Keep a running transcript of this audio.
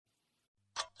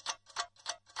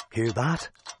Hear that?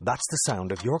 That's the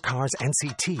sound of your car's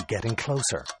NCT getting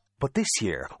closer. But this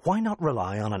year, why not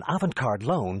rely on an Avantcard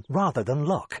loan rather than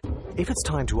luck? If it's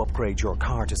time to upgrade your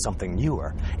car to something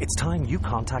newer, it's time you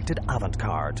contacted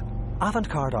Avantcard.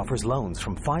 Avantcard offers loans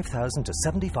from €5,000 to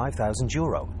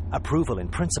 €75,000, approval in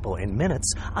principle in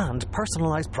minutes, and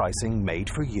personalised pricing made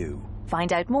for you.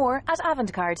 Find out more at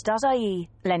avantcard.ie.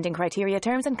 Lending criteria,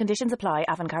 terms and conditions apply.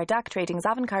 Avantcard DAC Tradings.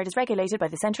 Avantcard is regulated by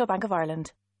the Central Bank of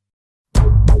Ireland.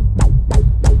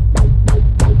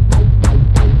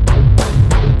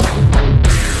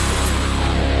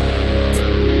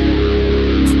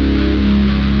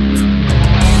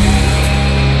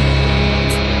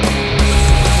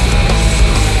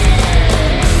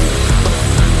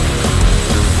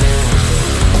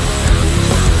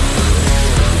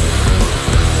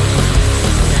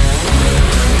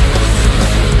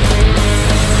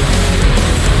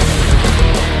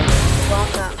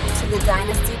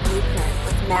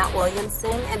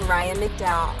 And Ryan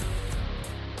McDowell.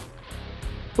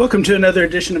 Welcome to another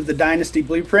edition of the Dynasty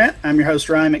Blueprint. I'm your host,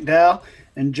 Ryan McDowell,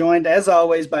 and joined as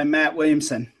always by Matt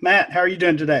Williamson. Matt, how are you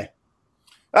doing today?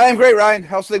 I'm great, Ryan.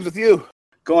 How's things with you?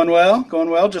 Going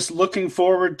well. Just looking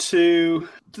forward to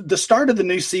the start of the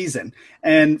new season.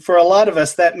 And for a lot of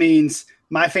us, that means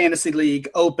my fantasy league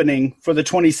opening for the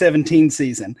 2017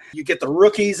 season. You get the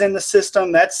rookies in the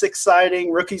system. That's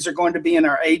exciting. Rookies are going to be in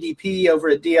our ADP over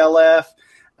at DLF.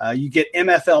 You get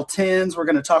MFL 10s. We're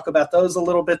going to talk about those a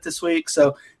little bit this week.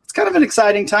 So it's kind of an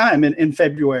exciting time in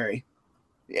February.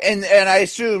 And I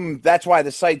assume that's why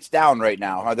the site's down right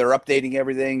now. They're updating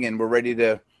everything, and we're ready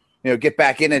to get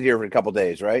back in it here for a couple of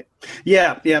days, right?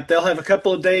 Yeah. They'll have a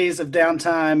couple of days of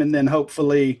downtime, and then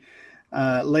hopefully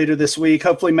later this week,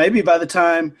 hopefully maybe by the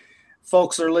time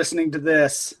folks are listening to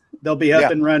this, they'll be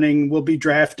up and running. We'll be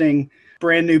drafting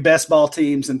brand new best ball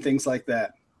teams and things like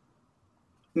that.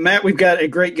 Matt, we've got a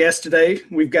great guest today.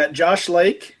 We've got Josh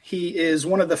Lake. He is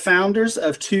one of the founders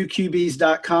of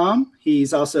 2QBs.com.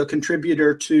 He's also a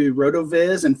contributor to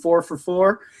RotoViz and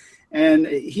 4for4. And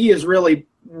he is really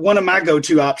one of my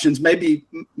go-to options, maybe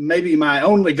my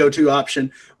only go-to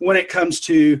option when it comes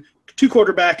to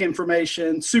quarterback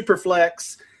information,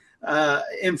 Superflex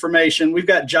information. We've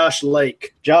got Josh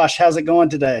Lake. Josh, how's it going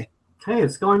today? Hey,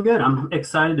 it's going good. I'm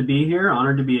excited to be here.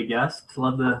 Honored to be a guest.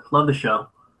 Love the show.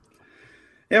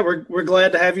 Yeah, we're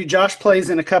glad to have you. Josh plays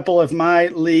in a couple of my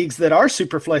leagues that are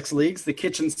Superflex leagues, the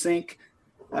Kitchen Sink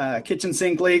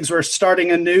leagues. We're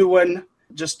starting a new one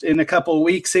just in a couple of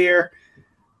weeks here.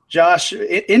 Josh,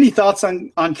 any thoughts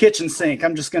on Kitchen Sink?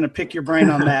 I'm just going to pick your brain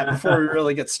on that before we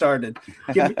really get started.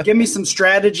 Give me some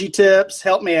strategy tips.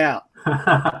 Help me out.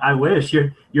 I wish.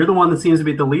 You're the one that seems to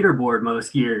be at the leaderboard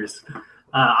most years.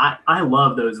 I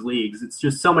love those leagues. It's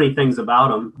just so many things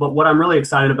about them. But what I'm really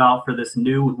excited about for this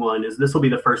new one is this will be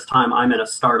the first time I'm in a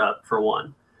startup for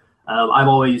one.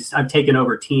 I've taken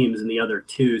over teams in the other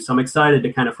two, so I'm excited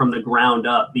to kind of from the ground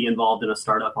up be involved in a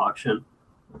startup auction.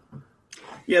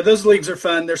 Yeah, those leagues are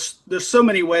fun. There's so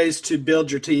many ways to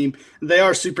build your team. They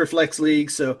are Superflex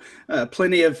leagues, so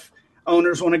plenty of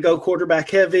owners want to go quarterback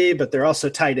heavy, but they're also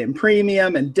tight end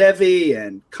premium and Devy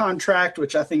and contract,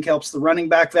 which I think helps the running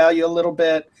back value a little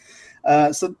bit.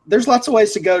 So there's lots of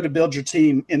ways to go to build your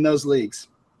team in those leagues.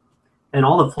 And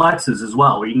all the flexes as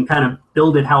well, where you can kind of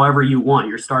build it however you want.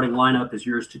 Your starting lineup is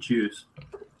yours to choose.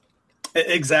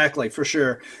 Exactly, for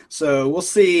sure. So we'll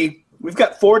see. We've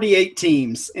got 48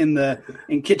 teams in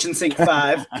Kitchen Sink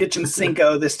 5, Kitchen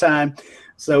Cinco this time.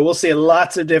 So we'll see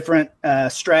lots of different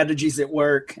strategies at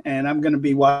work, and I'm going to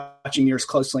be watching yours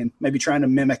closely and maybe trying to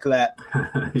mimic that.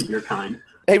 You're kind.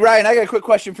 Hey, Ryan, I got a quick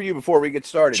question for you before we get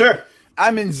started. Sure.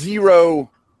 I'm in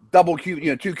 0 double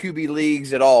Q, 2 QB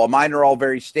leagues at all. Mine are all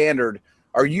very standard.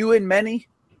 Are you in many?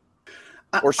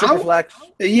 Or Superflex?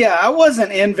 I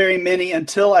wasn't in very many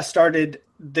until I started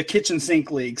the Kitchen Sink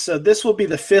League. So this will be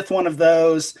the 5th one of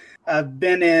those. I've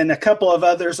been in a couple of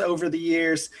others over the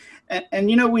years. And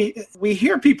we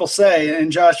hear people say,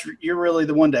 and Josh, you're really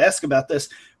the one to ask about this.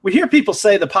 We hear people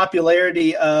say the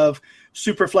popularity of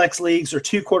Superflex leagues or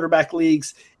 2 quarterback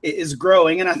leagues is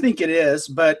growing, and I think it is.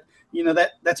 But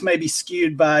that's maybe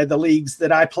skewed by the leagues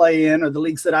that I play in or the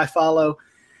leagues that I follow.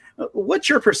 What's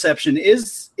your perception?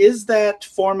 Is that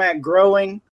format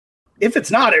growing? If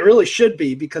it's not, it really should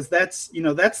be, because that's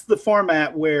the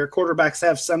format where quarterbacks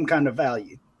have some kind of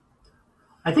value.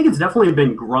 I think it's definitely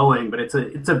been growing, but it's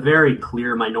a very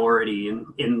clear minority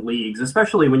in leagues,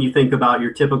 especially when you think about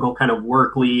your typical kind of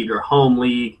work league or home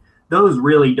league. Those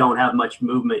really don't have much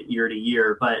movement year to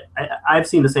year, but I've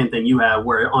seen the same thing you have,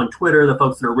 where on Twitter, the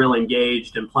folks that are really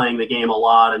engaged and playing the game a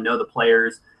lot and know the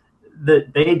players,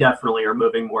 that they definitely are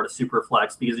moving more to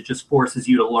Superflex because it just forces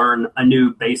you to learn a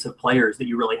new base of players that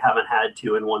you really haven't had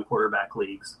to in one quarterback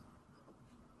leagues.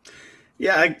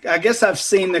 Yeah, I guess I've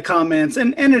seen the comments,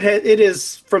 and it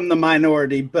is from the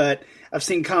minority, but I've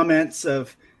seen comments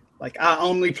of like, I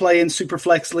only play in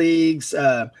Superflex leagues.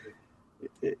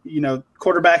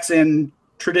 Quarterbacks in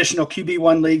traditional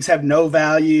QB1 leagues have no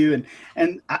value,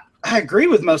 and I agree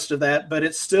with most of that, but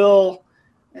it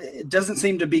doesn't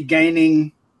seem to be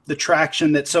gaining the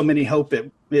traction that so many hope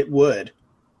it would.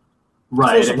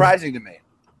 Right. It's so surprising to me.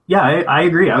 Yeah, I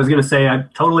agree. I was going to say I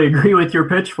totally agree with your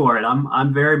pitch for it.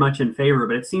 I'm very much in favor,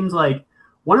 but it seems like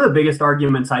one of the biggest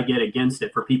arguments I get against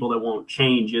it for people that won't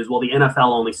change is, well, the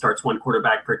NFL only starts one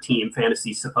quarterback per team.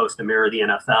 Fantasy's supposed to mirror the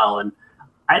NFL, and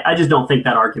I just don't think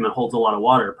that argument holds a lot of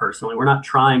water, personally. We're not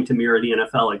trying to mirror the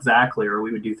NFL exactly, or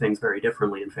we would do things very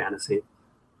differently in fantasy.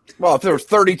 Well, if there was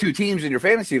 32 teams in your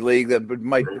fantasy league, that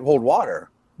might hold water.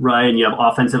 Right, and you have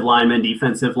offensive linemen,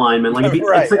 defensive linemen.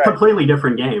 Right, it's a completely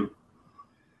different game.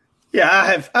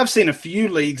 Yeah, I've seen a few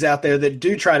leagues out there that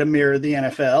do try to mirror the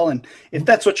NFL, and if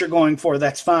that's what you're going for,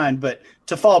 that's fine. But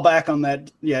to fall back on that,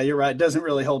 yeah, you're right, it doesn't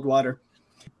really hold water.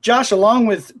 Josh, along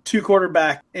with two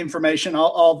quarterback information,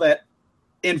 all that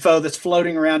info that's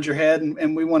floating around your head,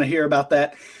 and we want to hear about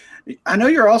that. I know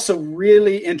you're also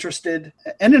really interested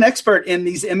and an expert in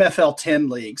these MFL 10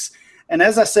 leagues. And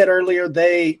as I said earlier,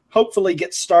 they hopefully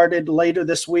get started later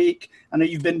this week. I know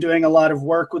you've been doing a lot of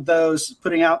work with those,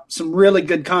 putting out some really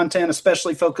good content,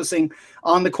 especially focusing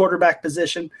on the quarterback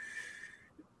position.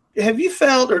 Have you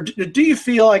felt, or do you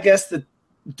feel, I guess, that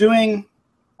doing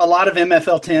a lot of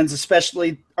MFL 10s,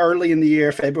 especially early in the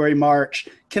year, February, March,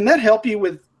 can that help you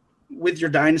with your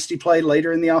dynasty play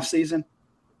later in the offseason?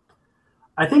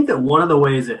 I think that one of the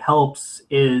ways it helps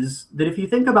is that if you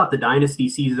think about the dynasty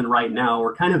season right now,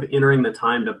 we're kind of entering the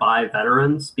time to buy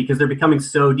veterans because they're becoming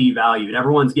so devalued.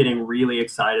 Everyone's getting really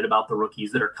excited about the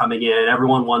rookies that are coming in.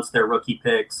 Everyone wants their rookie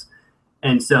picks.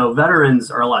 And so veterans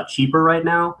are a lot cheaper right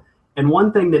now. And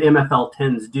one thing that MFL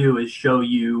 10s do is show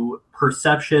you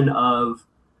perception of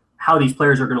how these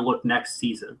players are going to look next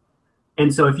season.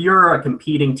 And so if you're a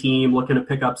competing team looking to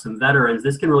pick up some veterans,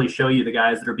 this can really show you the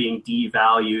guys that are being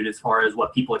devalued as far as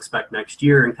what people expect next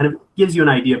year, and kind of gives you an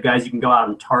idea of guys you can go out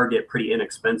and target pretty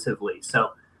inexpensively.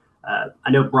 So I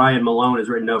know Brian Malone has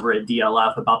written over at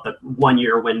DLF about the 1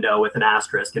 year window with an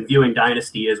asterisk, and viewing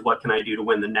dynasty is what can I do to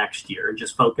win the next year, and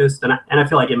just focused. And I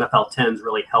feel like MFL 10s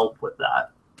really help with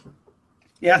that.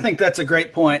 Yeah, I think that's a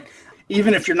great point.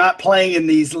 Even if you're not playing in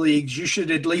these leagues, you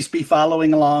should at least be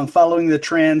following along, following the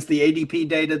trends, the ADP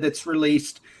data that's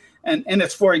released. And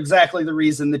it's for exactly the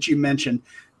reason that you mentioned,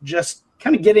 just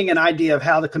kind of getting an idea of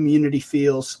how the community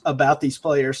feels about these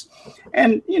players.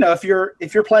 And, you know, if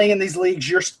you're playing in these leagues,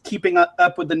 you're keeping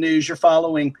up with the news, you're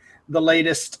following the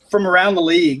latest from around the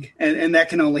league, and that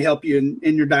can only help you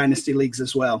in your dynasty leagues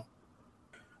as well.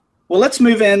 Well, let's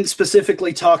move in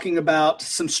specifically talking about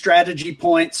some strategy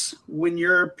points when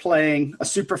you're playing a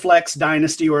Superflex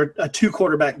dynasty or a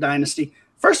two-quarterback dynasty.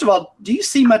 First of all, do you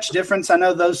see much difference? I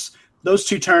know those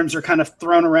two terms are kind of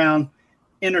thrown around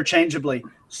interchangeably.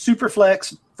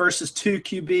 Superflex versus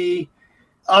 2QB.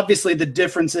 Obviously, the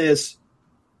difference is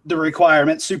the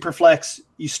requirement. Superflex,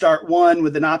 you start one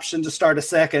with an option to start a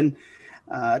second.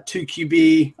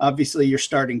 2QB, obviously, you're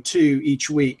starting two each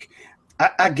week.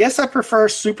 I guess I prefer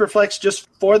Superflex just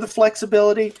for the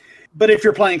flexibility, but if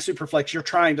you're playing Superflex, you're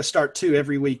trying to start two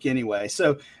every week anyway.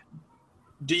 So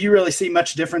do you really see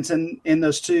much difference in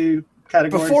those two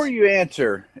categories? Before you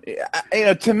answer,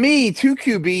 to me,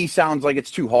 2QB sounds like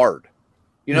it's too hard.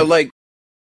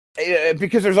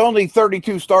 Because there's only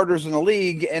 32 starters in the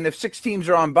league, and if 6 teams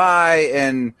are on bye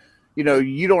and,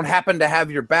 you don't happen to have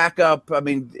your backup, I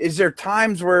mean, is there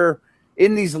times where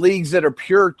in these leagues that are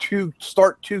pure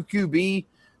start 2QB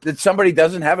that somebody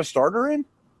doesn't have a starter in?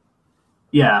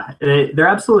 Yeah, there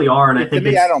absolutely are. And I think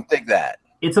I don't think that.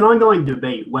 It's an ongoing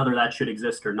debate whether that should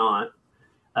exist or not.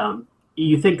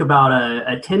 You think about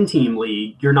a 10-team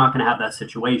league, you're not going to have that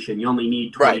situation. You only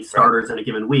need 20 starters in a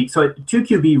given week. So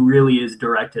 2QB really is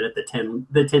directed at the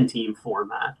 10-team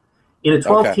format. In a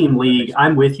 12-team league,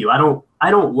 I'm with you. I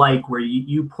don't like where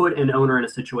you put an owner in a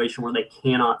situation where they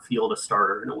cannot field a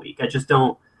starter in a week. I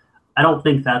don't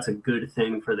think that's a good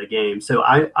thing for the game. So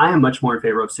I am much more in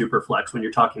favor of Superflex when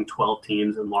you're talking 12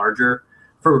 teams and larger.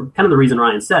 For kind of the reason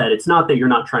Ryan said, it's not that you're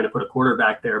not trying to put a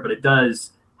quarterback there, but it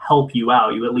does help you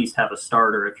out. You at least have a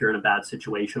starter if you're in a bad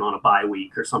situation on a bye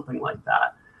week or something like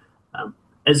that.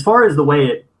 As far as the way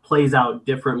it plays out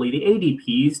differently, the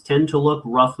ADPs tend to look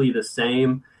roughly the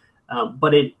same.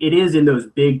 But it is in those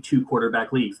big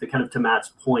 2-quarterback leagues, the kind of, to Matt's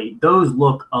point, those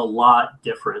look a lot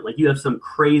different. Like, you have some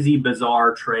crazy,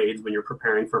 bizarre trades when you're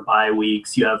preparing for bye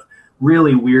weeks. You have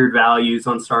really weird values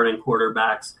on starting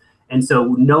quarterbacks. And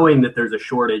so knowing that there's a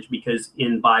shortage because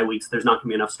in bye weeks there's not going to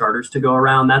be enough starters to go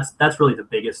around, that's really the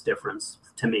biggest difference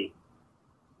to me.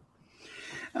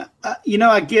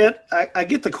 I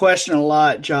get the question a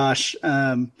lot, Josh,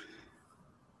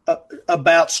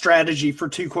 about strategy for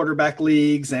 2-quarterback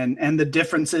leagues and the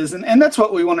differences. And that's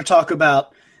what we want to talk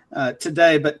about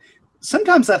today. But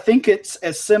sometimes I think it's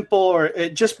as simple, or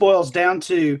it just boils down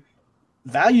to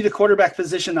value the quarterback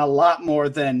position a lot more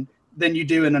than you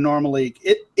do in a normal league.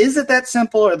 Is it that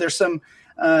simple, or there's some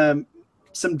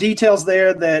details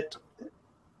there that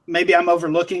maybe I'm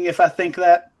overlooking if I think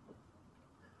that?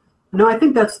 No, I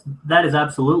think that is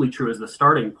absolutely true as the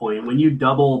starting point. When you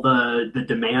double the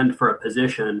demand for a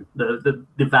position, the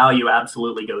value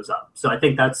absolutely goes up. So I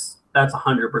think that's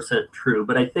 100% true.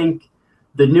 But I think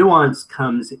the nuance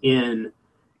comes in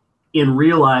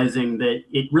realizing that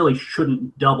it really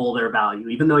shouldn't double their value.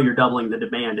 Even though you're doubling the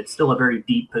demand, it's still a very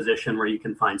deep position where you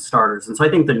can find starters. And so I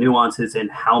think the nuance is in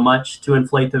how much to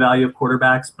inflate the value of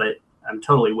quarterbacks, but I'm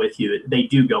totally with you. They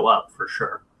do go up for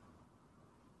sure.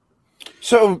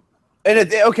 So, in a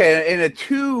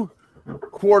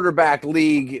 2-quarterback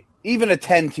league, even a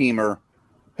 10-teamer,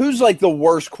 who's like the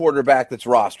worst quarterback that's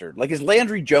rostered? Like, is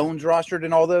Landry Jones rostered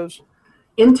in all those?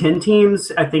 In 10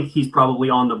 teams, I think he's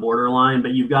probably on the borderline,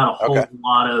 but you've got a whole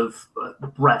lot of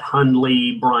Brett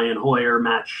Hundley, Brian Hoyer,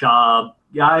 Matt Schaub,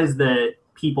 guys that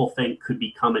people think could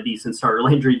become a decent starter.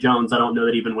 Landry Jones, I don't know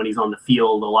that even when he's on the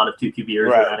field, a lot of 2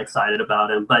 QBers are that excited about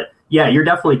him. But, yeah, you're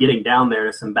definitely getting down there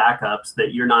to some backups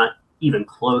that you're not even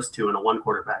close to in a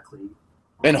 1-quarterback league.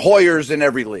 And Hoyer's in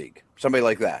every league, somebody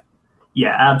like that.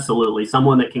 Yeah, absolutely.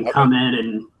 Someone that can come in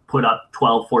and put up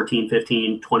 12, 14,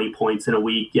 15, 20 points in a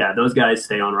week. Yeah, those guys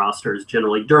stay on rosters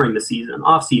generally during the season.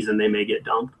 Off season, they may get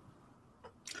dumped.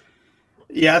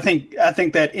 Yeah, I think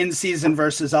that in season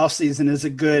versus off season is a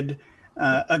good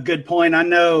point. I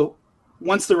know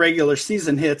once the regular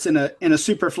season hits in a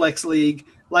super flex league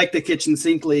like the kitchen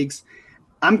sink leagues,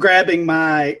 I'm grabbing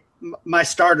my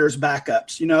starters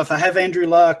backups. If I have Andrew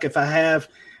Luck, if I have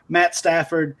Matt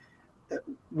Stafford,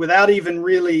 without even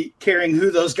really caring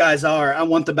who those guys are, I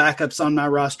want the backups on my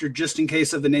roster just in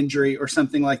case of an injury or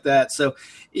something like that. So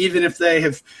even if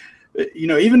they've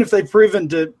proven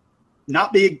to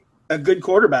not be a good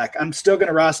quarterback, I'm still going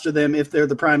to roster them if they're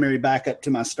the primary backup to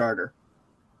my starter.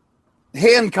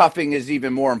 Handcuffing is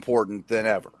even more important than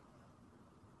ever.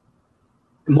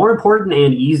 More important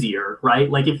and easier, right?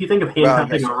 Like, if you think of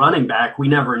handcuffing a running back, we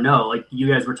never know. Like,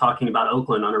 you guys were talking about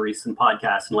Oakland on a recent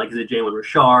podcast, and like, is it Jalen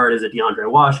Richard? Is it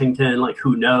DeAndre Washington? Like,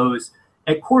 who knows?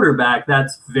 At quarterback,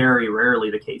 that's very rarely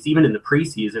the case. Even in the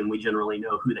preseason, we generally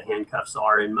know who the handcuffs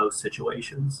are in most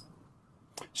situations.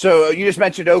 So you just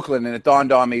mentioned Oakland, and it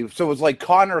dawned on me. So it was like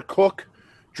Connor Cook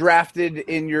drafted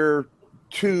in your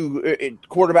 2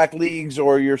 quarterback leagues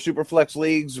or your super flex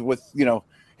leagues with,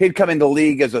 he'd come into the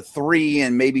league as a 3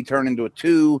 and maybe turn into a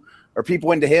 2. Are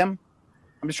people into him?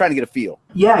 I'm just trying to get a feel.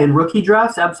 Yeah, in rookie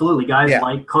drafts, absolutely. Guys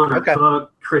like Connor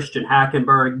Cook, Christian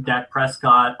Hackenberg, Dak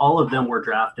Prescott, all of them were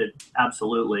drafted.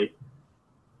 Absolutely.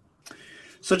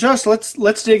 So, Josh,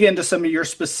 let's dig into some of your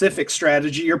specific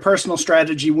strategy, your personal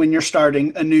strategy when you're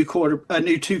starting a new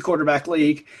 2-quarterback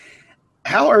league.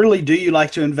 How early do you like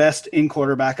to invest in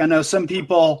quarterback? I know some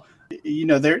people,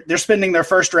 they're spending their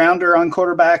first rounder on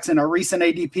quarterbacks. In a recent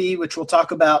ADP, which we'll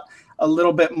talk about a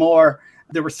little bit more,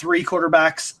 there were 3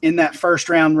 quarterbacks in that first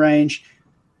round range.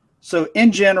 So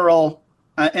in general,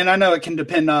 and I know it can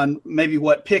depend on maybe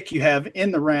what pick you have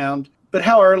in the round, but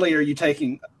how early are you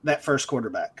taking that first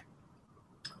quarterback?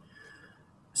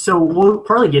 So we'll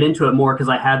probably get into it more because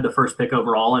I had the first pick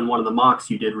overall in one of the mocks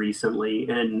you did recently,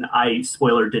 and I,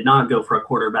 spoiler, did not go for a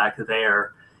quarterback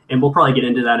there. And we'll probably get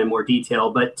into that in more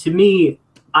detail. But to me,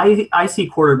 I see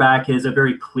quarterback as a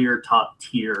very clear top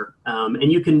tier.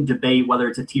 And you can debate whether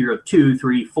it's a tier of 2,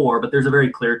 3, 4, but there's a very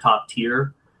clear top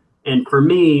tier. And for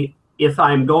me, if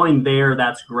I'm going there,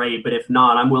 that's great. But if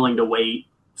not, I'm willing to wait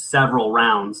several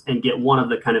rounds and get one of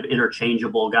the kind of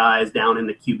interchangeable guys down in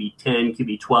the QB 10,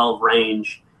 QB 12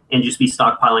 range and just be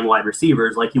stockpiling wide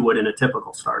receivers like you would in a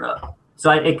typical startup.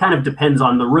 So it kind of depends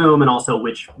on the room and also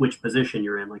which position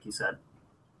you're in, like you said.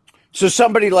 So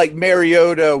somebody like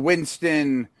Mariota,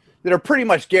 Winston, that are pretty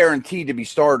much guaranteed to be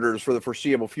starters for the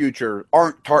foreseeable future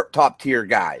aren't top-tier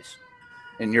guys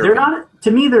in your opinion.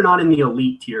 To me, they're not in the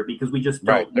elite tier because we just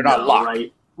don't They're not locked.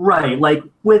 Right. Like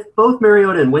with both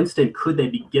Mariota and Winston, could they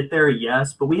get there?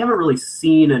 Yes. But we haven't really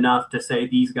seen enough to say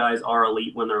these guys are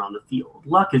elite when they're on the field.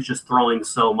 Luck is just throwing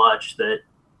so much that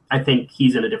I think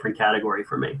he's in a different category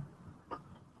for me.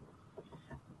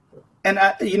 And,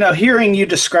 hearing you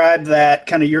describe that,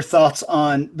 kind of your thoughts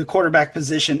on the quarterback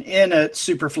position in a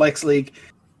super flex league,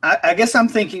 I guess I'm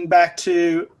thinking back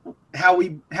to how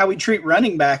we treat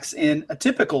running backs in a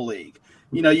typical league.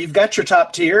 You've got your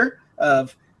top tier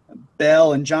of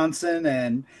Bell and Johnson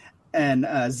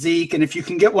and Zeke, and if you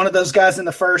can get one of those guys in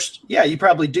the first, yeah, you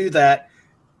probably do that.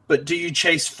 But do you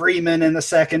chase Freeman in the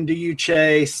second? Do you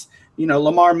chase,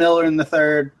 Lamar Miller in the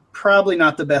third? Probably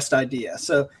not the best idea.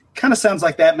 So kind of sounds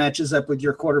like that matches up with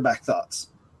your quarterback thoughts.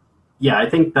 Yeah, I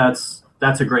think that's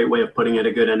a great way of putting it,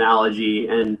 a good analogy.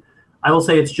 And I will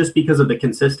say it's just because of the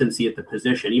consistency at the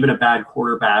position. Even a bad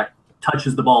quarterback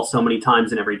touches the ball so many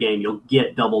times in every game, you'll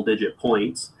get double-digit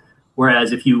points.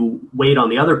 Whereas if you wait on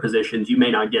the other positions, you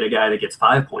may not get a guy that gets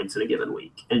 5 points in a given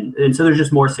week. And so there's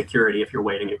just more security if you're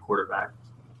waiting at quarterback.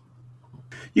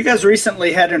 You guys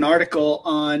recently had an article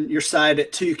on your site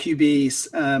at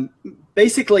 2QBs,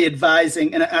 basically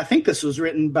advising, and I think this was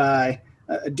written by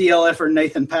a DLFer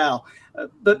Nathan Powell,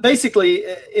 but basically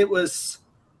it was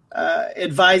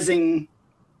advising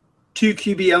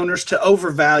 2QB owners to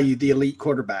overvalue the elite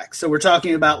quarterback. So we're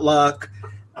talking about Luck.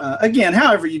 Again,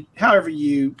 however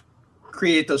you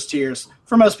create those tiers.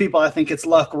 For most people, I think it's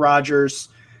Luck, Rodgers,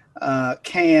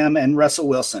 Cam, and Russell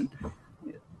Wilson.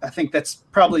 I think that's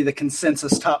probably the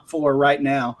consensus top four right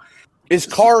now. Is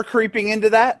Carr creeping into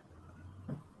that?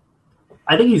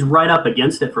 I think he's right up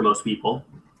against it for most people.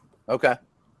 Okay.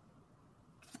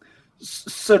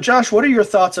 So, Josh, what are your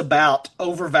thoughts about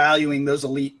overvaluing those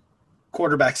elite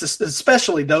quarterbacks,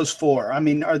 especially those four? I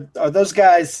mean, are those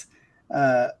guys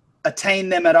attain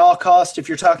them at all cost if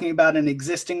you're talking about an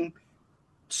existing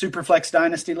Superflex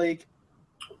Dynasty League?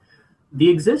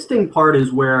 The existing part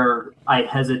is where I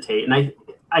hesitate, and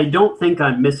I don't think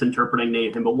I'm misinterpreting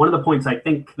Nathan, but one of the points I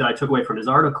think that I took away from his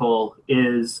article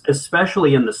is,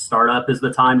 especially in the startup, is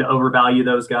the time to overvalue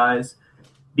those guys,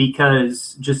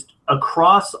 because just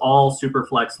across all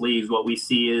Superflex leagues, what we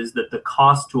see is that the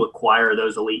cost to acquire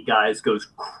those elite guys goes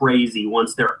crazy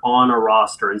once they're on a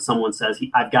roster and someone says,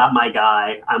 I've got my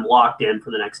guy, I'm locked in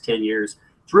for the next 10 years.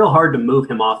 It's real hard to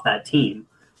move him off that team.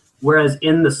 Whereas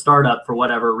in the startup, for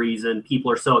whatever reason,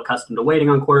 people are so accustomed to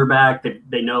waiting on quarterback,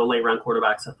 they know late round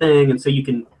quarterback's a thing, and so you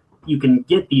can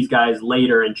get these guys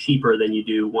later and cheaper than you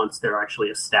do once they're actually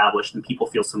established and people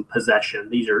feel some possession.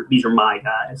 These are my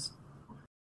guys.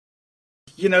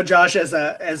 Josh, as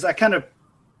I kind of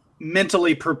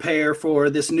mentally prepare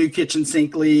for this new kitchen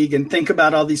sink league and think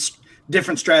about all these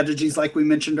different strategies like we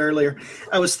mentioned earlier,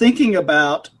 I was thinking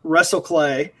about Russell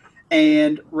Clay,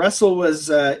 and Russell was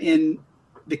in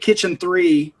the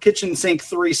kitchen sink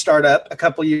 3 startup a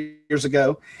couple years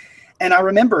ago. And I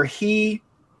remember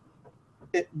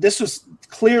this was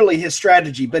clearly his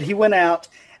strategy, but he went out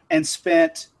and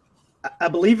spent, I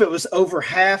believe it was over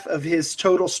half of his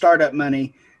total startup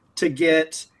money to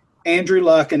get Andrew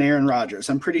Luck and Aaron Rodgers.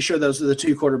 I'm pretty sure those are the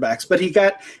 2 quarterbacks, but he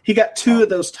got 2 of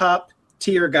those top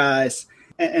tier guys.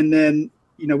 And then,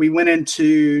 we went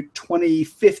into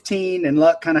 2015 and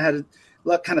Luck kind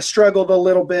of struggled a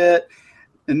little bit.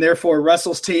 And therefore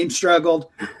Russell's team struggled.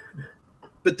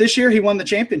 But this year he won the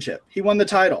championship. He won the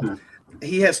title.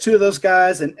 He has 2 of those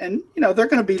guys, and they're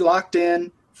going to be locked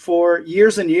in for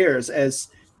years and years as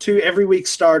 2 every week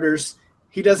starters.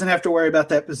 He doesn't have to worry about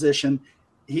that position.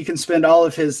 He can spend all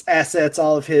of his assets,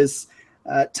 all of his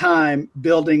time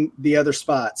building the other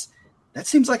spots. That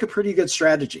seems like a pretty good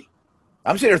strategy.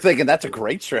 I'm sitting there thinking that's a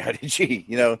great strategy.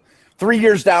 3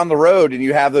 years down the road and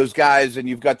you have those guys and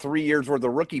you've got 3 years worth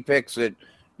of rookie picks at,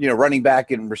 running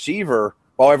back and receiver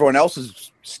while everyone else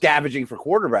is scavenging for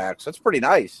quarterbacks. That's pretty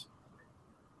nice.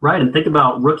 Right. And think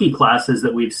about rookie classes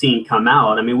that we've seen come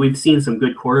out. I mean, we've seen some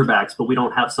good quarterbacks, but we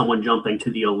don't have someone jumping to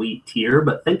the elite tier.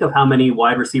 But think of how many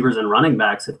wide receivers and running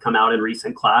backs have come out in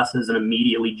recent classes and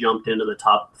immediately jumped into the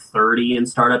top 30 in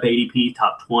startup ADP,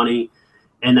 top 20.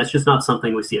 And that's just not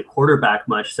something we see at quarterback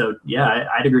much. So, yeah,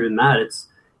 I'd agree with that.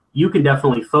 You can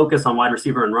definitely focus on wide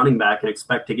receiver and running back and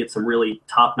expect to get some really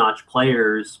top-notch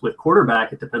players. With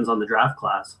quarterback, it depends on the draft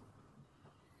class.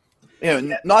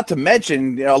 Not to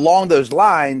mention, along those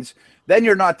lines, then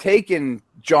you're not taking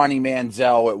Johnny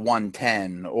Manziel at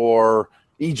 110 or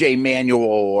EJ Manuel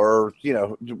or,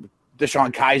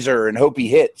 Deshaun Kaiser and hope he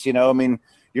hits.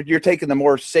 You're taking the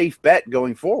more safe bet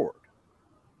going forward.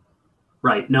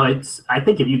 Right. No, I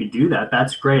think if you could do that,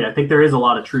 that's great. I think there is a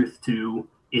lot of truth to,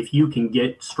 if you can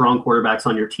get strong quarterbacks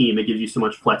on your team, it gives you so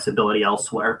much flexibility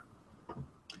elsewhere.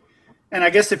 And I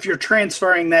guess if you're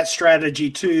transferring that strategy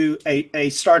to a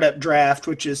startup draft,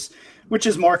 which is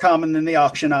more common than the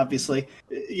auction, obviously,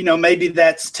 maybe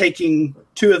that's taking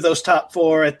two of those top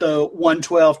four at the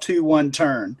 1-12-2-1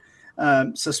 turn.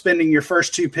 So spending your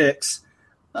first two picks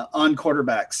on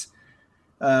quarterbacks.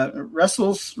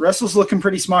 Russell's looking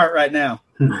pretty smart right now.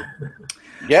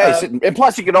 Yeah, and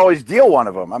plus you can always deal one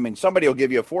of them. I mean, somebody will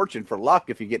give you a fortune for luck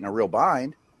if you get in a real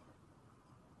bind.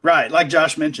 Right, like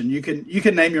Josh mentioned, you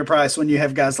can name your price when you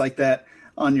have guys like that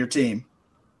on your team.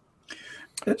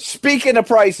 Speaking of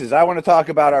prices, I want to talk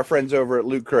about our friends over at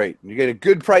Loot Crate. You get a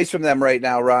good price from them right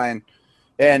now, Ryan.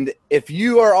 And if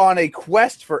you are on a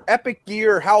quest for epic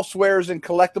gear, housewares, and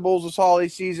collectibles this holiday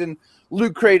season,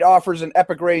 Loot Crate offers an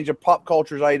epic range of pop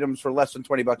culture items for less than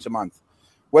 $20 a month.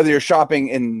 Whether you're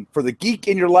shopping for the geek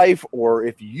in your life or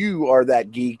if you are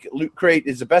that geek, Loot Crate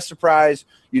is the best surprise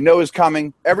you know is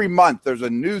coming. Every month there's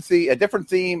a different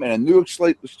theme, and a new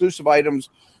exclusive items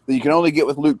that you can only get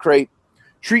with Loot Crate.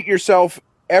 Treat yourself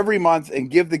every month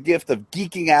and give the gift of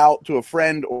geeking out to a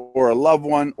friend or a loved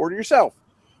one or to yourself.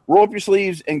 Roll up your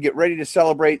sleeves and get ready to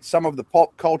celebrate some of the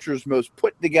pop culture's most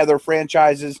put-together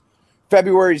franchises.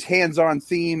 February's hands-on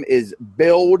theme is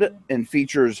Build and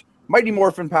features Mighty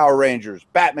Morphin Power Rangers,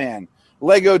 Batman,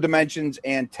 Lego Dimensions,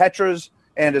 and Tetris.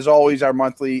 And as always, our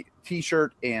monthly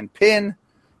t-shirt and pin.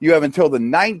 You have until the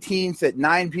 19th at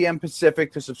 9 p.m.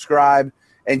 Pacific to subscribe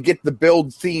and get the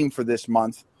Build theme for this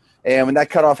month. And when that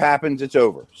cutoff happens, it's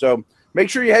over. So make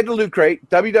sure you head to Loot Crate,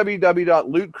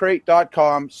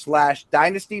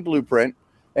 www.lootcrate.com/Dynasty Blueprint,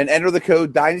 and enter the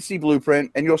code Dynasty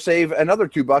Blueprint, and you'll save another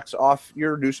 $2 off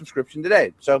your new subscription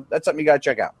today. So that's something you got to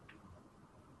check out.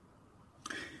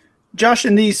 Josh,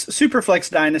 in these Superflex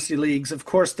Dynasty leagues, of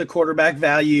course, the quarterback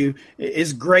value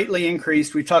is greatly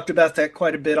increased. We've talked about that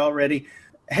quite a bit already.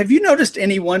 Have you noticed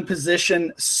any one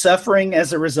position suffering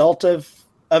as a result of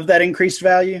that increased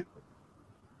value?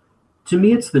 To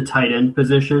me, it's the tight end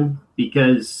position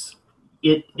because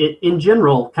it in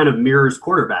general kind of mirrors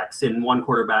quarterbacks in one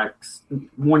quarterback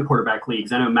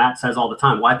leagues. I know Matt says all the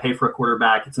time, why pay for a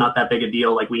quarterback? It's not that big a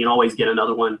deal. Like, we can always get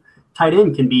another one. Tight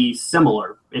end can be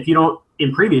similar.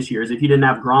 In previous years, if you didn't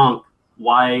have Gronk,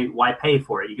 why pay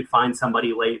for it? You could find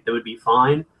somebody late that would be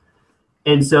fine.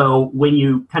 And so when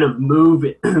you kind of move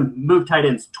tight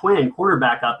end's twin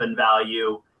quarterback up in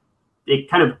value, it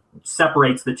kind of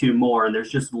separates the two more, and there's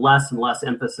just less and less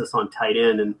emphasis on tight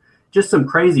end and just some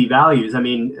crazy values. I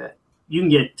mean, you can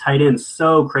get tight end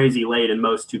so crazy late in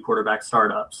most two quarterback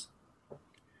startups.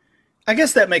 I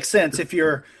guess that makes sense. If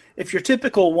your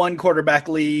typical one quarterback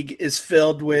league is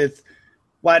filled with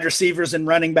wide receivers and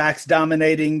running backs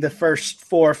dominating the first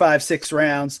 4, 5, 6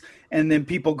 rounds, and then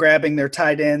people grabbing their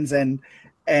tight ends and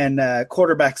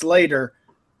quarterbacks later,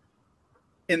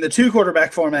 in the two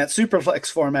quarterback format,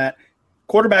 Superflex format,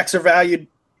 quarterbacks are valued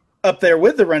up there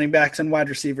with the running backs and wide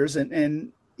receivers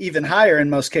and even higher in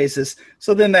most cases.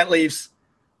 So then that leaves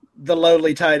the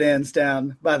lowly tight ends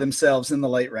down by themselves in the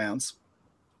late rounds.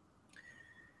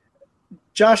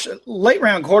 Josh, late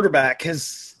round quarterback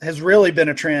has really been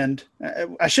a trend.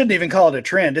 I shouldn't even call it a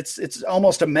trend. It's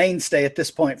almost a mainstay at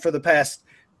this point for the past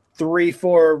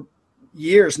 3-4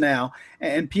 years now.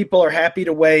 And people are happy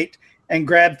to wait and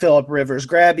grab Phillip Rivers,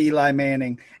 grab Eli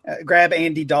Manning, grab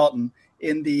Andy Dalton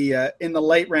in the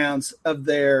late rounds of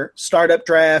their startup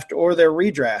draft or their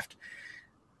redraft.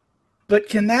 But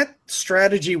can that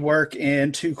strategy work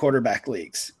in two quarterback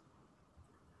leagues?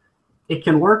 It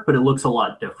can work, but it looks a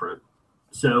lot different.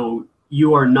 So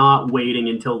you are not waiting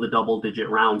until the double-digit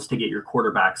rounds to get your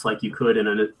quarterbacks like you could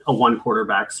in a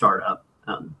one-quarterback startup.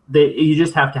 You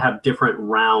just have to have different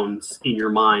rounds in your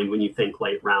mind when you think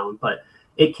late round. But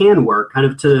it can work. Kind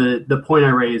of to the point I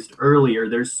raised earlier,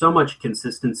 there's so much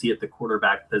consistency at the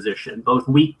quarterback position, both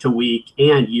week to week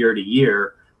and year to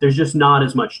year. There's just not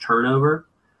as much turnover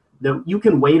that you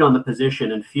can wait on the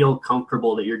position and feel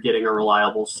comfortable that you're getting a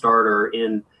reliable starter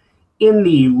in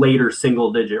the later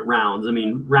single-digit rounds. I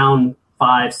mean, round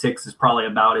 5, 6 is probably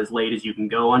about as late as you can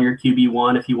go on your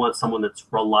QB1 if you want someone that's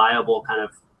reliable, kind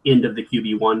of end of the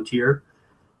QB1 tier.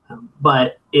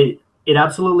 But it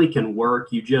absolutely can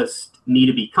work. You just need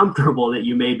to be comfortable that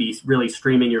you may be really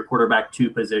streaming your quarterback 2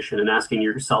 position and asking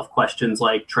yourself questions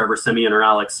like Trevor Siemian or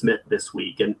Alex Smith this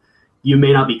week. And you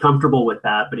may not be comfortable with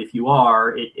that, but if you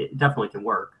are, it definitely can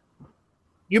work.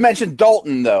 You mentioned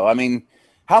Dalton, though. I mean,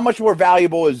 how much more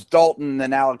valuable is Dalton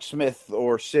than Alex Smith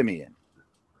or Siemian?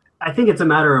 I think it's a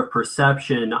matter of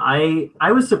perception. I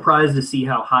was surprised to see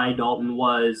how high Dalton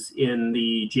was in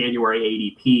the January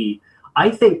ADP.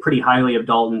 I think pretty highly of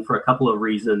Dalton for a couple of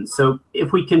reasons. So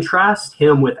if we contrast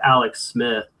him with Alex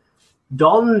Smith,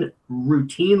 Dalton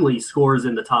routinely scores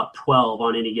in the top 12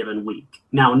 on any given week.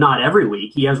 Now, not every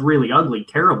week. He has really ugly,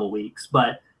 terrible weeks,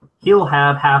 but he'll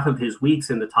have half of his weeks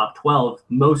in the top 12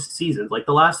 most seasons. Like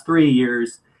the last 3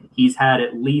 years, he's had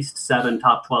at least 7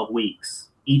 top 12 weeks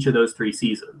each of those 3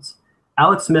 seasons.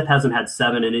 Alex Smith hasn't had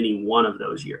 7 in any one of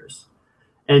those years.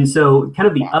 And so kind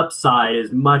of the upside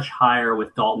is much higher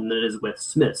with Dalton than it is with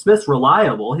Smith. Smith's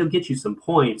reliable. He'll get you some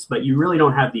points, but you really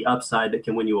don't have the upside that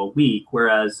can win you a week,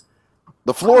 whereas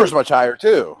the floor is much higher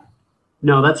too.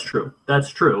 No, that's true. That's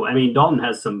true. I mean, Dalton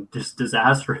has some just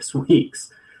disastrous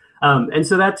weeks. And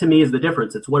so that to me is the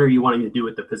difference. It's what are you wanting to do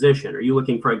with the position? Are you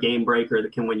looking for a game breaker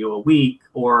that can win you a week,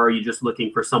 or are you just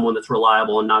looking for someone that's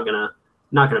reliable and not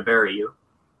gonna bury you?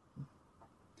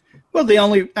 Well, the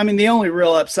only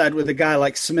real upside with a guy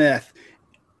like Smith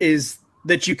is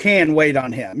that you can wait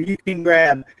on him. You can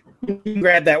grab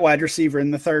that wide receiver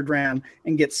in the 3rd round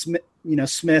and get Smith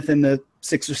in the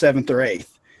 6th or 7th or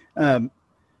 8th.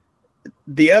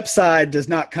 The upside does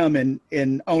not come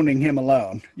in owning him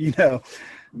alone,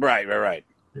 Right.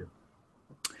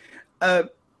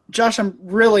 Josh, I'm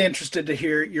really interested to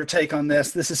hear your take on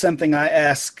this. This is something I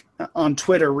asked on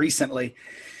Twitter recently.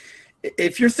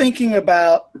 If you're thinking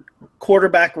about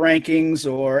quarterback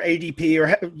rankings or ADP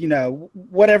or,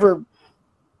 whatever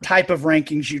type of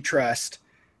rankings you trust,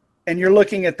 and you're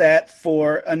looking at that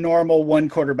for a normal 1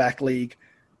 quarterback league,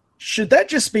 should that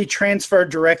just be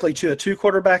transferred directly to a 2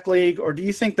 quarterback league, or do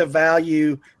you think the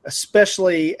value,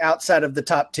 especially outside of the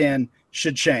top 10,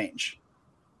 should change?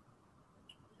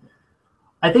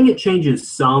 I think it changes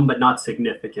some, but not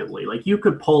significantly. Like you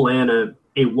could pull in a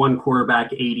 1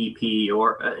 quarterback ADP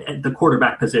or the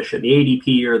quarterback position, the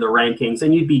ADP or the rankings,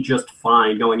 and you'd be just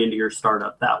fine going into your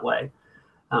startup that way.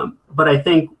 But I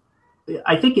think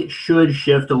it should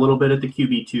shift a little bit at the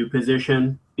QB2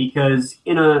 position, because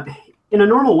in a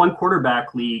normal 1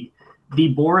 quarterback league, the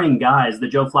boring guys, the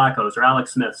Joe Flacco's or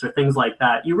Alex Smiths or things like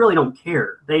that, you really don't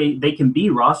care. They can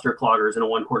be roster cloggers in a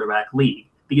 1 quarterback league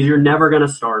because you're never going to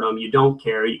start them. You don't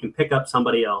care. You can pick up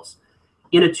somebody else.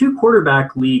 In a 2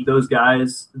 quarterback league, those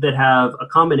guys that have a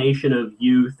combination of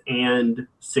youth and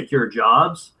secure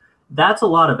jobs, that's a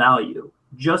lot of value.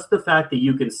 Just the fact that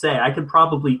you can say, I could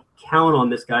probably count on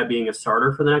this guy being a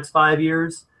starter for the next 5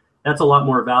 years, that's a lot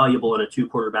more valuable in a 2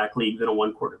 quarterback league than a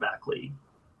 1 quarterback league.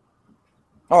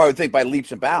 Oh, I would think by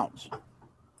leaps and bounds.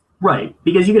 Right,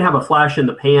 because you can have a flash in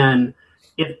the pan.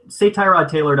 If, say, Tyrod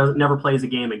Taylor never plays a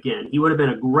game again, he would have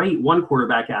been a great 1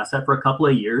 quarterback asset for a couple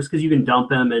of years because you can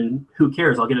dump him and who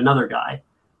cares, I'll get another guy.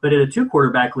 But in a 2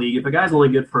 quarterback league, if a guy's only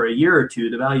good for a year or 2,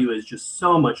 the value is just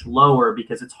so much lower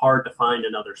because it's hard to find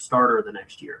another starter the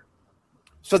next year.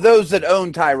 So those that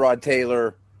own Tyrod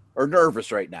Taylor are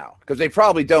nervous right now because they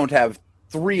probably don't have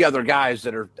 3 other guys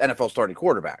that are NFL starting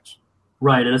quarterbacks.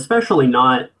 Right, and especially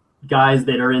not guys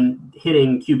that are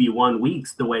hitting QB1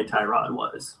 weeks the way Tyrod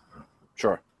was.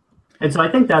 Sure. And so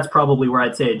I think that's probably where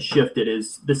I'd say it shifted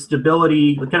is the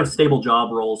stability, the kind of stable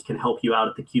job roles can help you out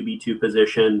at the QB2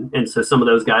 position. And so some of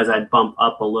those guys I'd bump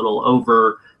up a little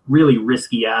over really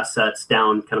risky assets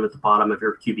down kind of at the bottom of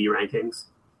your QB rankings.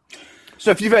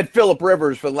 So if you've had Phillip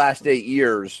Rivers for the last 8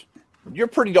 years, you're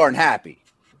pretty darn happy.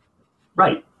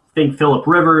 Right. Think Phillip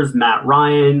Rivers, Matt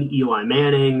Ryan, Eli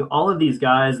Manning, all of these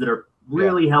guys that are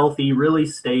really healthy, really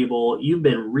stable. You've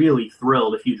been really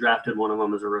thrilled if you drafted one of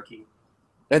them as a rookie.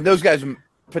 And those guys,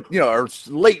 are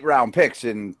late round picks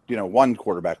in, 1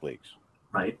 quarterback leagues.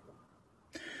 Right.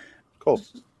 Cool.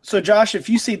 So, Josh, if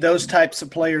you see those types of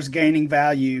players gaining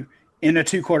value in a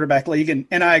 2 quarterback league,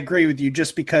 and I agree with you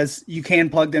just because you can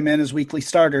plug them in as weekly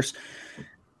starters,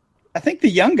 I think the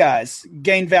young guys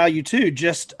gain value too,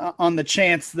 just on the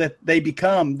chance that they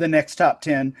become the next top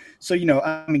 10. So,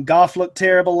 Goff looked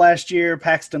terrible last year.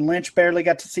 Paxton Lynch barely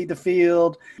got to see the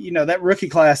field. That rookie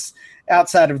class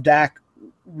outside of Dak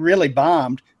really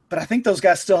bombed, but I think those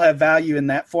guys still have value in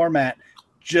that format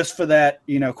just for that,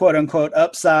 quote unquote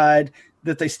upside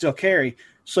that they still carry.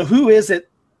 So who is it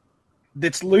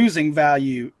that's losing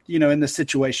value, in this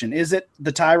situation? Is it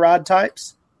the Tyrod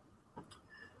types?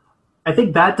 I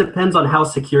think that depends on how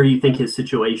secure you think his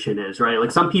situation is, right?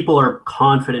 Like some people are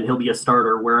confident he'll be a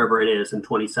starter wherever it is in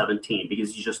 2017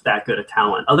 because he's just that good a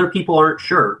talent. Other people aren't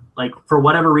sure. Like for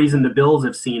whatever reason, the Bills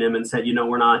have seen him and said,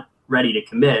 we're not ready to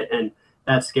commit. And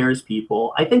that scares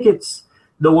people. I think it's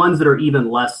the ones that are even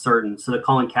less certain. So the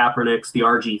Colin Kaepernicks, the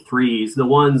RG3s, the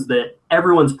ones that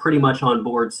everyone's pretty much on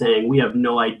board saying we have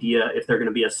no idea if they're going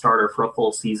to be a starter for a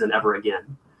full season ever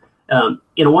again.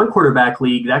 In a 1 quarterback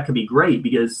league, that could be great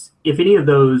because if any of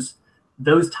those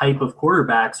type of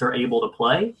quarterbacks are able to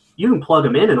play, you can plug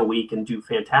them in a week and do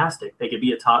fantastic. They could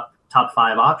be a top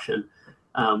 5 option.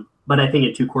 But I think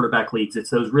in 2 quarterback leagues, it's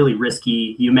those really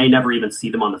risky. You may never even see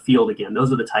them on the field again.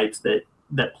 Those are the types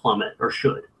that plummet or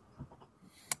should.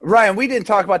 Ryan, we didn't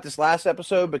talk about this last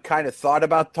episode, but kind of thought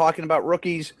about talking about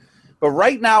rookies. But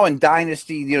right now in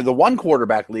Dynasty, the 1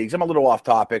 quarterback leagues, I'm a little off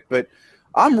topic, but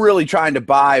I'm really trying to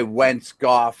buy Wentz,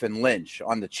 Goff, and Lynch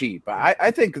on the cheap.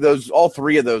 I think all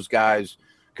 3 of those guys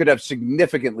could have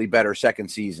significantly better second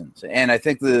seasons. And I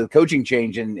think the coaching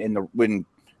change in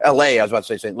L.A., I was about to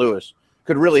say St. Louis,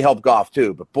 could really help Goff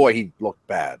too. But, boy, he looked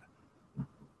bad.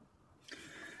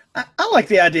 I like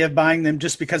the idea of buying them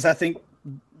just because I think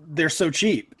they're so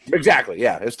cheap. Exactly,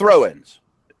 yeah. It's throw-ins.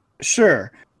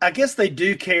 Sure. I guess they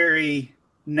do carry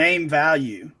name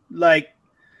value. Like,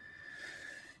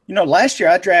 last year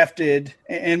I drafted,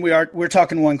 and we're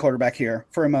talking 1 quarterback here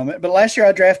for a moment, but last year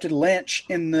I drafted Lynch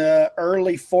in the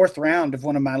early 4th round of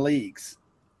one of my leagues.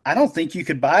 I don't think you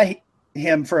could buy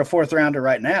him for a 4th rounder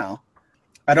right now.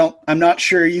 I'm not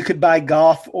sure you could buy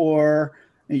Goff, or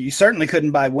you certainly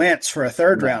couldn't buy Wentz for a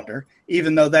 3rd rounder,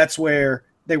 even though that's where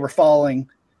they were falling,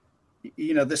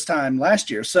 this time last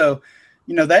year. So,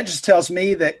 that just tells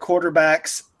me that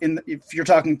quarterbacks if you're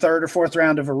talking 3rd or 4th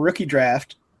round of a rookie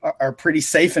draft are pretty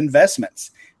safe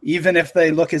investments. Even if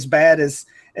they look as bad as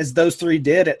those 3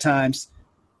 did at times,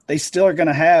 they still are going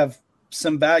to have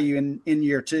some value in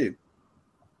year 2.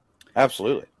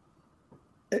 Absolutely.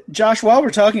 Josh, while we're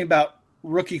talking about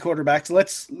rookie quarterbacks,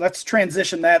 let's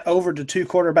transition that over to 2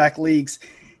 quarterback leagues.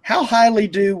 How highly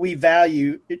do we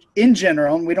value in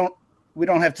general, and we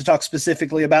don't have to talk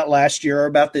specifically about last year or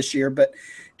about this year, but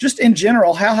just in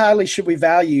general, how highly should we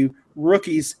value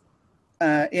rookies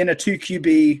in a 2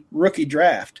 QB rookie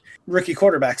draft? Rookie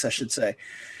quarterbacks, I should say.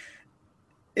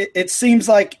 It seems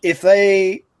like if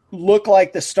they look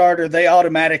like the starter, they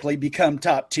automatically become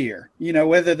top tier,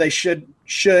 whether they should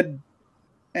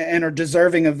and are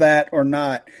deserving of that or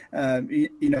not.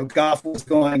 Goff was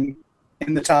going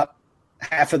in the top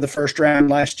half of the 1st round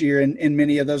last year in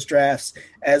many of those drafts,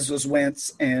 as was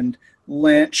Wentz and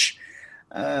Lynch.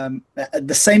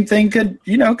 The same thing could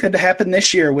happen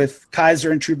this year with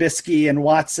Kaiser and Trubisky and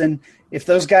Watson. If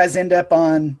those guys end up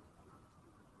on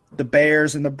the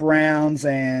Bears and the Browns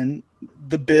and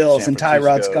the Bills and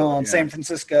Tyrod's gone, San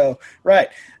Francisco, right?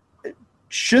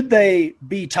 Should they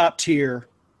be top tier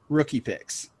rookie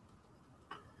picks?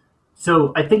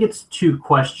 So I think it's 2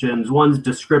 questions. One's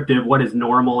descriptive, what is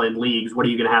normal in leagues? What are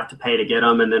you going to have to pay to get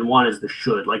them? And then one is the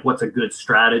should, like what's a good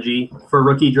strategy for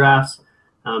rookie drafts?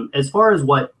 As far as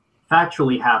what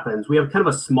factually happens, we have kind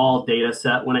of a small data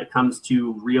set when it comes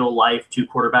to real life 2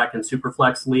 quarterback and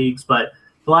superflex leagues. But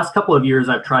the last couple of years,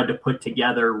 I've tried to put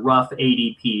together rough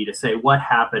ADP to say what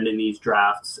happened in these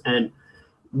drafts. And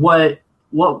what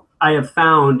I have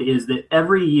found is that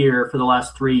every year for the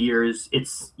last 3 years,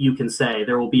 you can say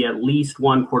there will be at least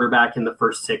 1 quarterback in the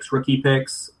first 6 rookie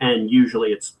picks, and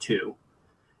usually it's 2.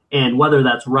 And whether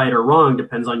that's right or wrong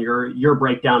depends on your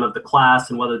breakdown of the class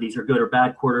and whether these are good or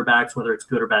bad quarterbacks, whether it's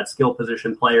good or bad skill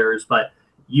position players. But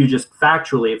you just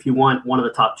factually, if you want one of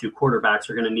the top 2 quarterbacks,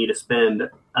 you're going to need to spend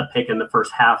a pick in the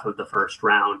first half of the 1st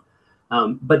round.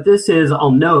 But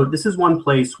I'll note, this is one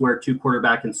place where 2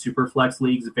 quarterback and superflex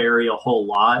leagues vary a whole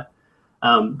lot.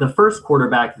 The first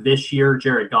quarterback this year,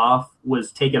 Jared Goff,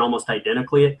 was taken almost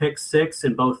identically at pick 6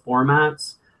 in both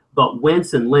formats. But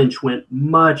Wentz and Lynch went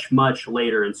much, much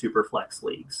later in superflex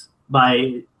leagues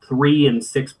by 3 and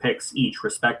 6 picks each,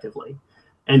 respectively.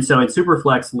 And so in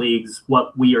superflex leagues,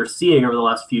 what we are seeing over the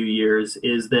last few years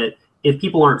is that if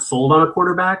people aren't sold on a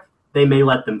quarterback, they may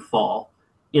let them fall.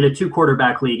 In a 2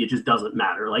 quarterback league, it just doesn't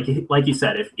matter. Like you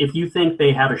said, if you think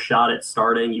they have a shot at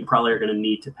starting, you probably are going to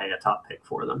need to pay a top pick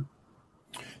for them.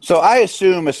 So I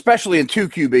assume, especially in 2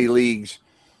 QB leagues,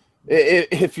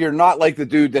 if you're not like the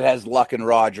dude that has Luck and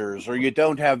Rodgers, or you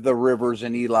don't have the Rivers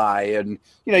and Eli, and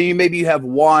you have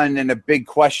one and a big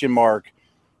question mark,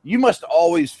 you must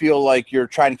always feel like you're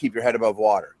trying to keep your head above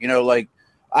water. Like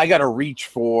I got to reach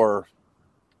for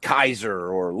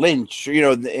Kaiser or Lynch,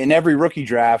 in every rookie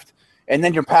draft, and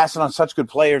then you're passing on such good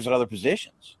players at other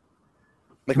positions.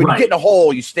 Like when you get in a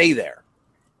hole, you stay there.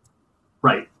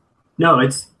 Right. No,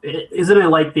 isn't it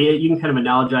like you can kind of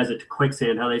analogize it to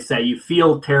quicksand, how they say you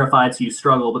feel terrified, so you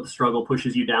struggle, but the struggle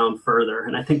pushes you down further.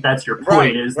 And I think that's your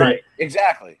point, that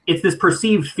exactly. It's this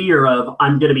perceived fear of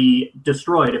I'm going to be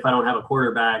destroyed if I don't have a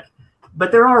quarterback.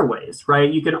 But there are ways,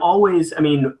 right? You can always,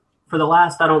 for the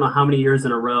last, I don't know how many years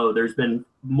in a row, there's been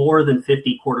more than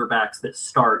 50 quarterbacks that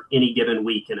start any given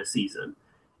week in a season.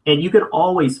 And you can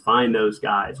always find those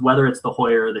guys, whether it's the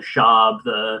Hoyer, the Schaub,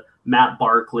 the Matt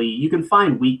Barkley. You can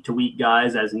find week-to-week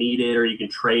guys as needed, or you can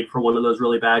trade for one of those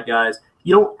really bad guys.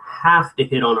 You don't have to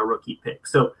hit on a rookie pick.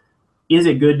 So Is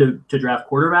it good to draft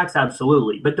quarterbacks?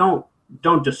 Absolutely. But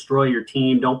don't destroy your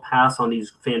team. Don't pass on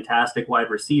these fantastic wide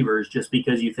receivers just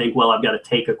because you think, well, I've got to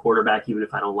take a quarterback even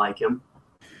if I don't like him.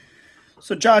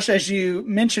 So, Josh, as you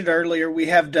mentioned earlier, we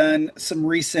have done some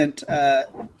recent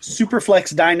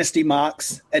Superflex Dynasty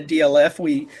mocks at DLF.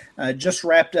 We just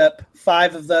wrapped up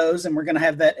 5 of those, and we're going to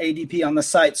have that ADP on the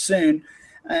site soon.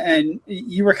 And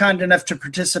you were kind enough to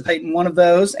participate in one of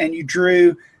those, and you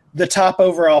drew the top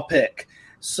overall pick.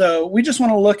 So we just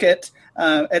want to look at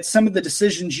some of the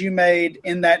decisions you made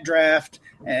in that draft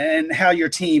and how your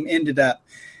team ended up.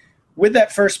 With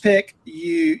that first pick,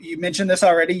 you mentioned this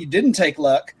already. You didn't take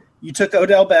Luck. You took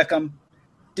Odell Beckham.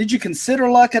 Did you consider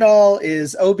Luck at all?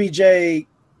 Is OBJ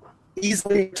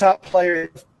easily top player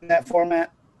in that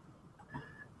format?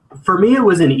 For me, it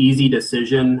was an easy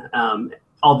decision,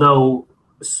 although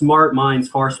smart minds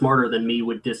far smarter than me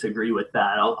would disagree with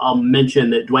that. I'll mention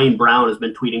that Dwayne Brown has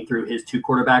been tweeting through his 2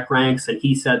 quarterback ranks, and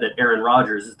he said that Aaron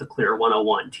Rodgers is the clear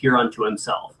 101, tier unto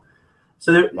himself.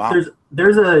 So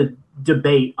there's a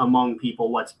debate among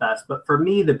people what's best. But for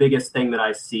me, the biggest thing that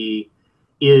I see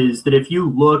is that if you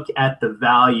look at the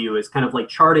value as kind of like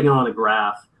charting on a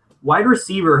graph, wide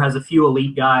receiver has a few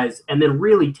elite guys and then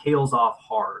really tails off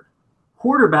hard.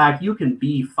 Quarterback, you can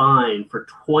be fine for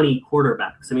 20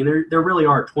 quarterbacks. I mean, there really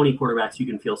are 20 quarterbacks you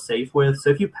can feel safe with. So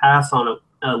if you pass on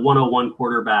a 101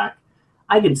 quarterback,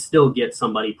 I can still get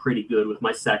somebody pretty good with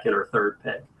my second or third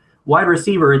pick. Wide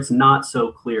receiver, it's not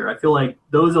so clear. I feel like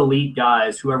those elite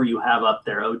guys, whoever you have up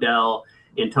there, Odell,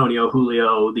 Antonio,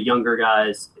 Julio, the younger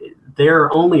guys, there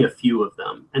are only a few of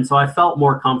them. And so I felt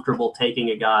more comfortable taking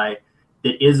a guy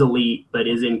that is elite but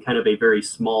is in kind of a very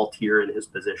small tier in his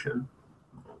position.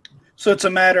 So it's a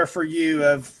matter for you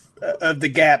of the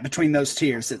gap between those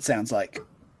tiers, it sounds like.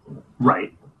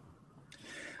 Right.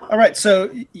 All right,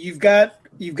 so you've got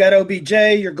OBJ,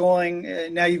 you're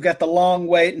going now you've got the long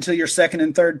wait until your second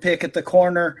and third pick at the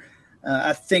corner.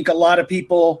 I think a lot of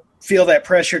people feel that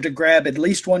pressure to grab at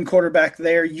least one quarterback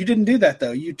there. You didn't do that,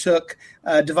 though. You took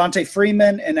Devontae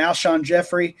Freeman and Alshon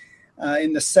Jeffrey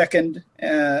in the second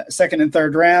and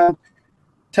third round.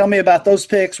 Tell me about those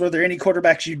picks. Were there any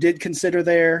quarterbacks you did consider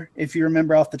there, if you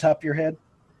remember off the top of your head?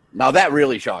 Now, that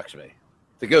really shocks me.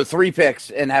 To go 3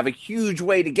 picks and have a huge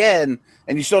wait again,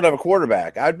 and you still don't have a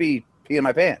quarterback. I'd be peeing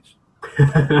my pants.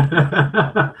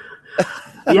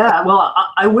 Yeah, well,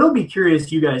 I will be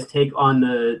curious you guys take on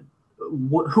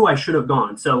who I should have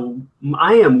gone. So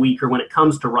I am weaker when it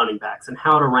comes to running backs and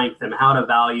how to rank them, how to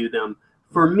value them.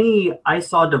 For me, I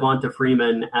saw Devonta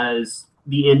Freeman as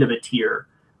the end of a tier.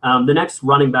 The next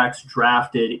running backs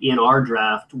drafted in our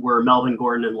draft were Melvin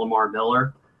Gordon and Lamar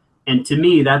Miller. And to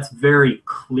me, that's very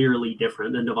clearly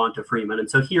different than Devonta Freeman. And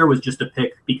so here was just a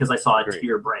pick because I saw a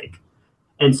tier break.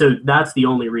 And so that's the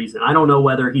only reason. I don't know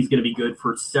whether he's going to be good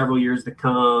for several years to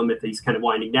come, if he's kind of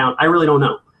winding down. I really don't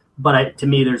know. But to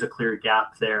me, there's a clear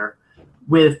gap there.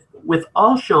 With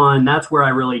Alshon, that's where I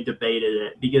really debated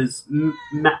it because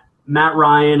Matt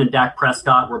Ryan and Dak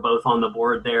Prescott were both on the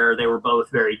board there. They were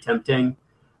both very tempting.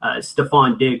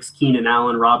 Stephon Diggs, Keenan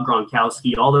Allen, Rob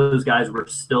Gronkowski, all those guys were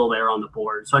still there on the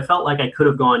board. So I felt like I could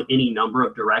have gone any number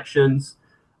of directions.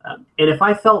 And if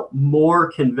I felt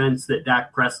more convinced that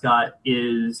Dak Prescott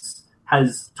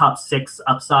has top 6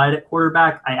 upside at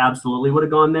quarterback, I absolutely would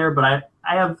have gone there. But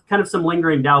I have kind of some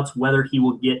lingering doubts whether he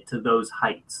will get to those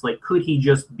heights. Like, could he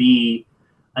just be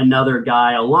another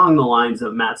guy along the lines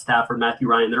of Matt Stafford, Matthew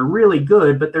Ryan, that are really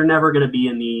good, but they're never going to be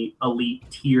in the elite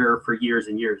tier for years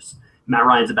and years? Matt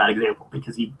Ryan's a bad example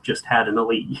because he just had an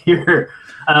elite year.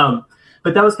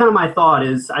 But that was kind of my thought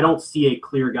is I don't see a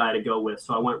clear guy to go with,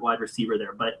 so I went wide receiver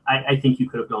there. But I think you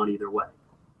could have gone either way.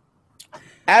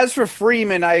 As for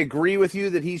Freeman, I agree with you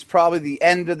that he's probably the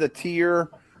end of the tier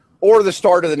or the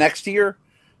start of the next tier.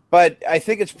 But I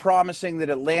think it's promising that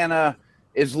Atlanta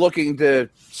is looking to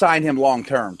sign him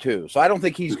long-term too. So I don't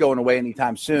think he's going away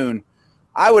anytime soon.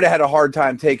 I would have had a hard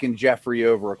time taking Jeffrey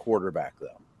over a quarterback, though.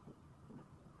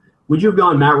 Would you have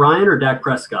gone Matt Ryan or Dak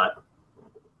Prescott?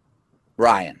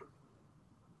 Ryan.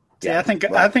 Yeah, I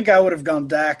think I would have gone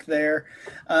Dak there.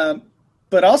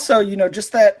 But also,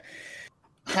 just that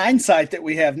hindsight that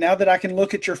we have now that I can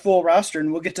look at your full roster,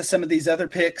 and we'll get to some of these other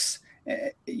picks,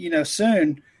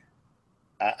 soon.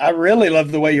 I really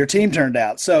love the way your team turned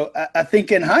out. So I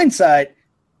think in hindsight,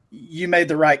 you made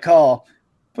the right call.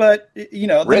 But,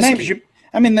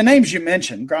 the names you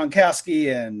mentioned,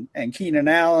 Gronkowski and Keenan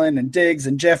Allen and Diggs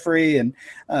and Jeffrey, and,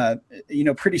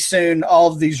 pretty soon all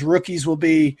of these rookies will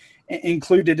be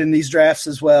included in these drafts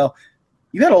as well.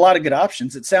 You had a lot of good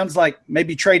options. It sounds like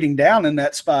maybe trading down in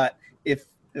that spot, if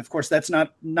of course that's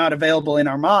not available in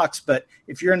our mocks, but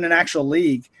if you're in an actual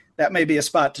league, that may be a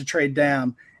spot to trade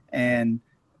down and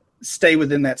stay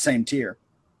within that same tier.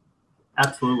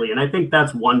 Absolutely. And I think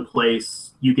that's one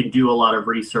place you can do a lot of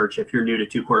research if you're new to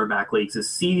 2 quarterback leagues, is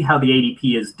see how the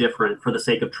ADP is different for the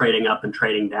sake of trading up and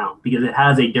trading down, because it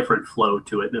has a different flow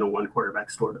to it than a 1 quarterback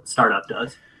startup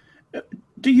does.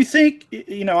 Do you think,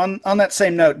 on that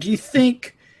same note, do you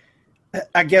think,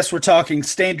 I guess we're talking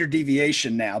standard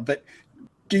deviation now, but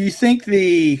do you think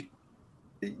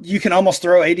you can almost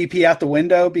throw ADP out the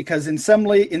window? Because in some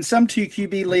 2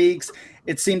 QB leagues,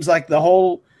 it seems like the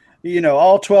whole,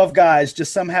 all 12 guys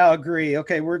just somehow agree,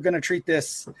 okay, we're going to treat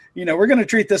this, we're going to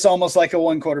treat this almost like a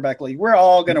 1 quarterback league. We're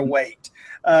all going to wait.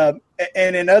 And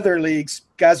in other leagues,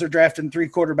 guys are drafting 3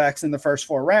 quarterbacks in the first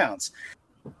 4 rounds.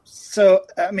 So,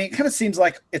 I mean, it kind of seems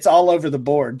like it's all over the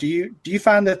board. Do you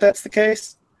find that that's the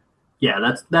case?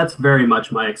 Yeah, that's very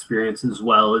much my experience as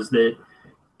well, is that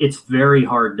it's very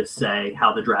hard to say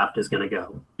how the draft is going to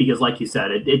go, because like you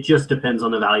said, it just depends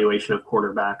on the valuation of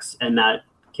quarterbacks, and that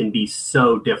can be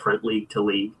so different league to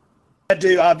league. I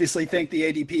do obviously think the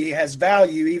ADP has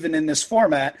value even in this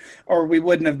format, or we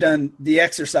wouldn't have done the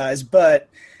exercise, but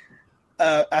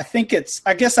I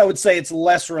guess I would say it's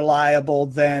less reliable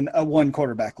than a 1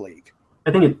 quarterback league.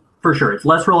 I think for sure it's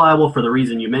less reliable for the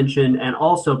reason you mentioned, and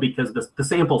also because the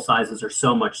sample sizes are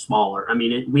so much smaller. I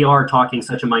mean, we are talking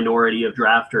such a minority of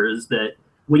drafters that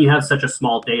when you have such a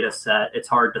small data set, it's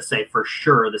hard to say for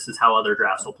sure this is how other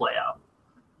drafts will play out.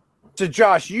 So,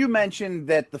 Josh, you mentioned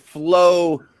that the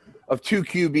flow of 2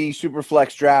 QB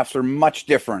Superflex drafts are much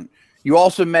different. You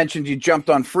also mentioned you jumped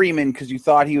on Freeman because you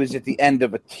thought he was at the end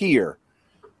of a tier.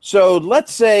 So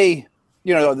let's say,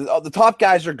 the top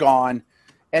guys are gone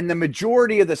and the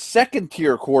majority of the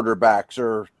second-tier quarterbacks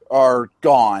are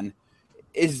gone.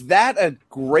 Is that a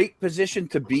great position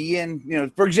to be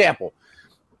in? For example,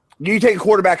 you take a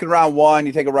quarterback in round 1,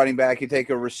 you take a running back, you take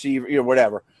a receiver,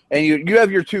 whatever, and you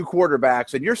have your 2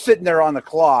 quarterbacks, and you're sitting there on the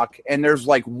clock, and there's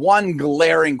like one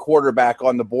glaring quarterback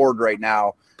on the board right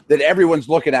now that everyone's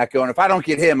looking at going, if I don't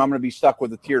get him, I'm going to be stuck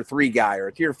with a tier 3 guy or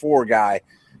a tier 4 guy.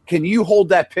 Can you hold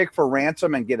that pick for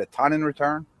ransom and get a ton in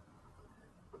return?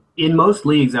 In most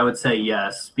leagues, I would say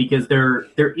yes, because there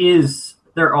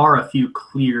are a few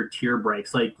clear tier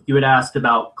breaks. Like you had asked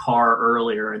about Carr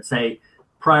earlier, and say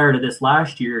prior to this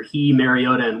last year,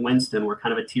 Mariota, and Winston were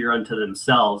kind of a tier unto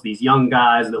themselves. These young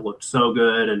guys that looked so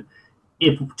good, and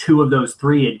if 2 of those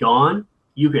 3 had gone,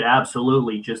 you could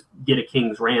absolutely just get a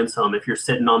king's ransom if you're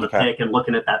sitting on the pick and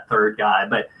looking at that 3rd guy.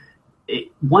 But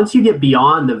once you get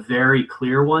beyond the very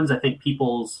clear ones, I think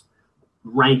people's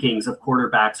rankings of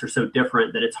quarterbacks are so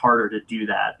different that it's harder to do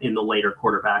that in the later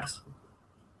quarterbacks.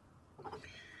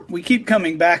 We keep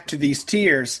coming back to these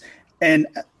tiers, and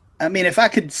I mean, if I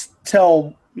could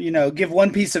tell, give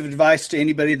one piece of advice to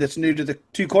anybody that's new to the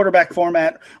 2 quarterback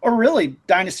format, or really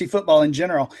dynasty football in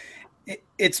general,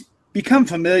 it's become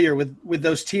familiar with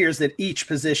those tiers at each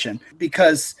position,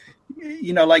 because,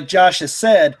 like Josh has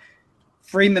said,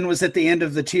 Freeman was at the end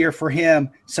of the tier for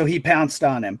him, so he pounced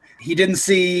on him. He didn't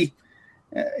see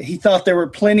he thought there were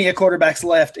plenty of quarterbacks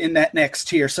left in that next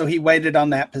tier, so he waited on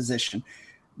that position.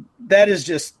 That is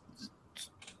just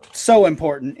so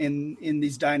important in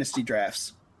these dynasty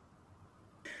drafts.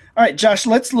 All right, Josh,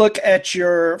 let's look at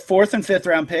your 4th and 5th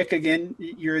round pick. Again,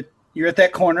 you're at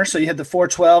that corner, so you had the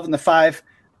 4-12 and the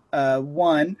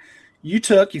 5-1.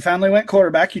 You finally went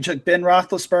quarterback. You took Ben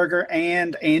Roethlisberger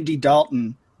and Andy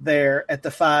Dalton there at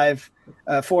the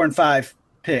 4 and 5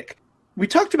 pick. We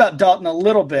talked about Dalton a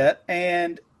little bit,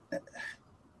 and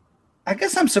I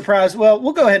guess I'm surprised. Well,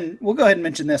 we'll go ahead and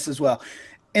mention this as well.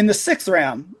 In the 6th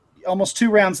round, almost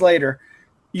 2 rounds later,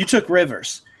 you took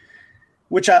Rivers,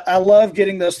 which I love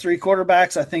getting those 3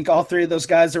 quarterbacks. I think all 3 of those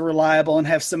guys are reliable and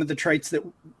have some of the traits that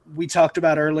we talked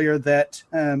about earlier that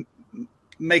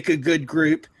make a good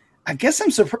group. I guess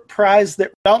I'm surprised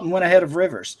that Dalton went ahead of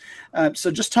Rivers.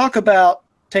 So just talk about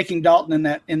taking Dalton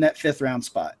in that 5th round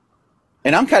spot.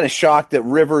 And I'm kind of shocked that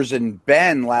Rivers and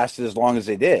Ben lasted as long as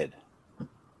they did.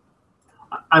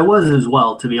 I was as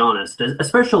well, to be honest,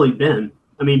 especially Ben.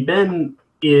 I mean, Ben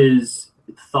is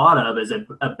thought of as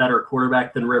a better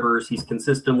quarterback than Rivers. He's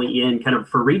consistently in kind of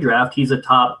for redraft. He's a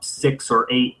top 6 or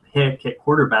 8 pick at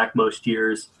quarterback most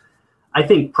years. I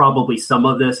think probably some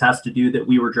of this has to do that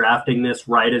we were drafting this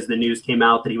right as the news came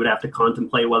out that he would have to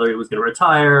contemplate whether he was going to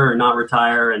retire or not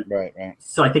retire. And right.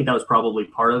 So I think that was probably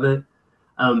part of it.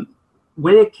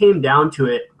 When it came down to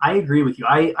it, I agree with you.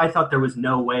 I thought there was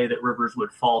no way that Rivers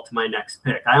would fall to my next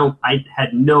pick. I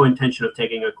had no intention of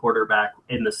taking a quarterback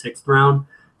in the 6th round.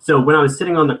 So when I was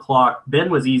sitting on the clock,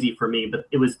 Ben was easy for me, but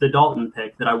it was the Dalton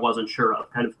pick that I wasn't sure of,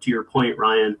 kind of to your point,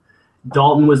 Ryan.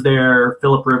 Dalton was there,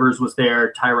 Phillip Rivers was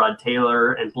there, Tyrod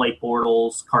Taylor and Blake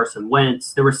Bortles, Carson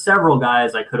Wentz. There were several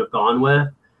guys I could have gone with.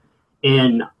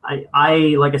 And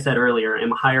I, like I said earlier,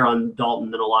 am higher on Dalton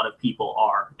than a lot of people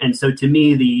are. And so to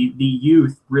me, the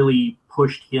youth really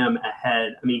pushed him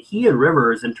ahead. I mean, he and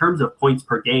Rivers, in terms of points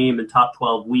per game and top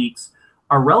 12 weeks,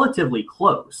 are relatively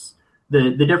close.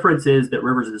 The difference is that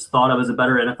Rivers is thought of as a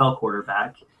better NFL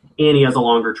quarterback, and he has a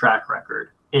longer track record.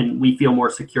 And we feel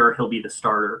more secure he'll be the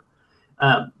starter.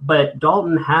 But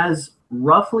Dalton has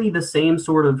roughly the same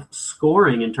sort of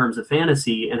scoring in terms of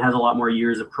fantasy and has a lot more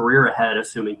years of career ahead,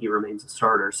 assuming he remains a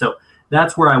starter. So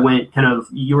that's where I went kind of,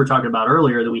 you were talking about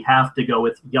earlier that we have to go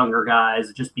with younger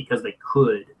guys just because they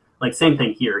could. Like, same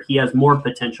thing here. He has more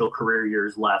potential career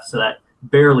years left, so that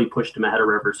barely pushed him ahead of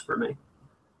Rivers for me.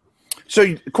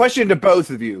 So question to both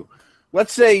of you.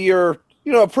 Let's say you're,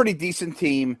 a pretty decent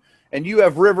team and you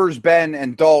have Rivers, Ben,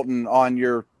 and Dalton on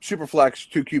your Superflex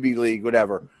 2QB league,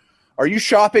 whatever. Are you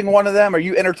shopping one of them? Are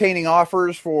you entertaining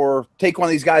offers for take one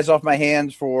of these guys off my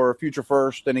hands for future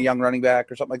first and a young running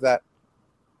back or something like that?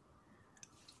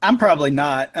 I'm probably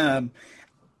not.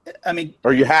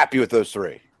 Are you happy with those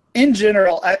three? In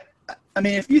general, I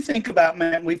mean, if you think about,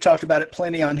 man, we've talked about it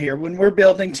plenty on here. When we're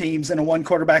building teams in a one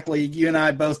quarterback league, you and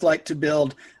I both like to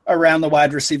build around the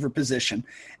wide receiver position.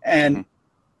 And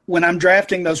when I'm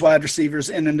drafting those wide receivers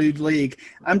in a new league,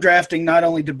 I'm drafting not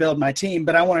only to build my team,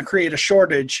 but I want to create a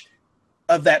shortage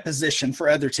of that position for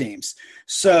other teams.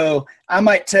 So I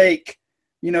might take,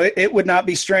 it would not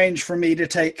be strange for me to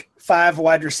take 5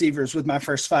 wide receivers with my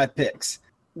first 5 picks.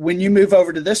 When you move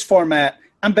over to this format,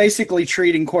 I'm basically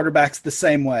treating quarterbacks the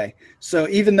same way. So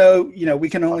even though, we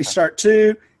can only start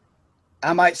 2,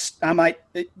 I might,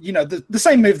 the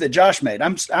same move that Josh made.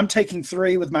 I'm taking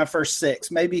 3 with my first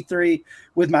 6, maybe 3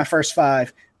 with my first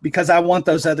 5, because I want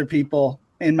those other people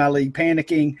in my league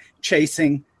panicking,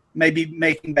 chasing, maybe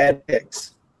making bad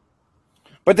picks.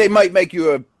 But they might make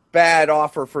you a bad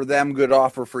offer for them, good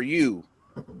offer for you.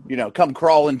 Come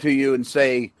crawling to you and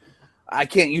say, I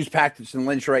can't use Paxton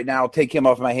Lynch right now. Take him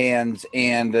off my hands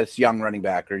and this young running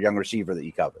back or young receiver that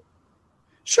you covet.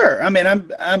 Sure. I mean,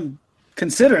 I'm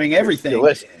considering everything. You're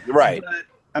listening. Right. But,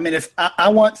 I mean, if I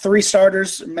want 3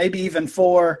 starters, maybe even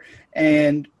 4,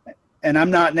 and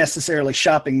I'm not necessarily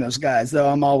shopping those guys, though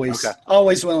I'm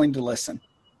always willing to listen.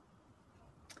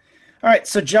 All right,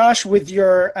 so Josh, with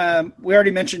your we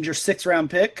already mentioned your 6th round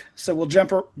pick, so we'll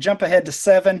jump ahead to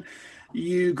 7.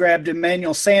 You grabbed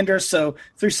Emmanuel Sanders, so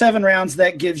through 7 rounds,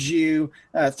 that gives you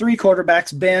 3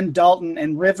 quarterbacks: Ben, Dalton,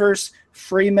 and Rivers,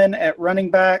 Freeman at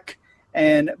running back,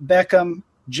 and Beckham,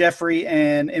 Jeffrey,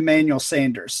 and Emmanuel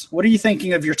Sanders. What are you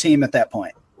thinking of your team at that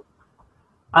point?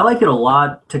 I like it a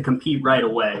lot to compete right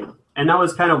away. And that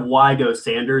was kind of why I go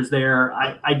Sanders there.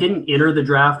 I didn't enter the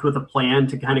draft with a plan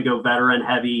to kind of go veteran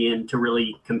heavy and to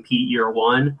really compete year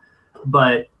one.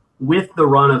 But with the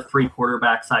run of 3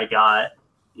 quarterbacks I got,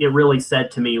 it really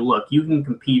said to me, look, you can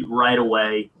compete right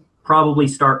away, probably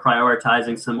start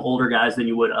prioritizing some older guys than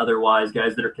you would otherwise,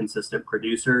 guys that are consistent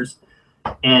producers.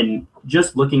 And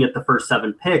just looking at the first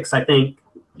 7 picks, I think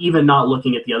even not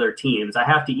looking at the other teams, I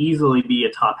have to easily be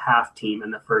a top half team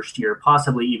in the first year,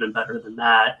 possibly even better than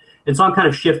that. And so I'm kind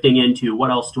of shifting into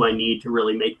what else do I need to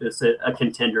really make this a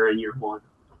contender in year one.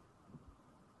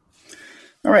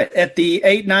 All right. At the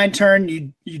 8-9 turn,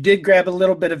 you did grab a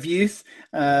little bit of youth.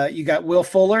 You got Will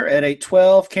Fuller at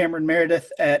 8-12, Cameron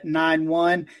Meredith at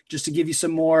 9-1, just to give you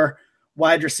some more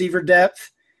wide receiver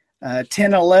depth.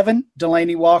 10-11,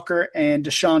 Delaney Walker and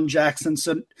Deshaun Jackson.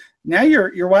 So now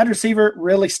your wide receiver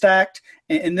really stacked.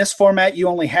 In this format, you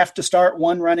only have to start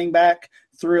 1 running back.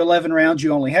 Through 11 rounds,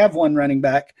 you only have 1 running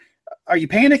back. Are you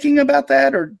panicking about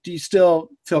that, or do you still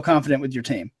feel confident with your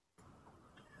team?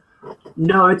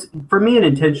 No, it's for me an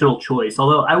intentional choice.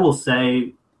 Although I will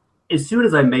say, as soon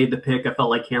as I made the pick, I felt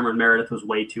like Cameron Meredith was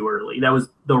way too early. That was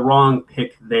the wrong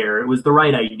pick there. It was the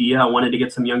right idea. I wanted to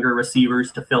get some younger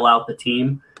receivers to fill out the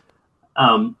team.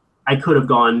 I could have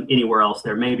gone anywhere else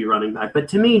there, maybe running back. But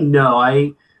to me, no,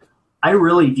 I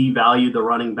really devalue the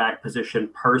running back position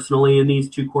personally in these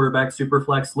 2 quarterback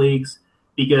superflex leagues,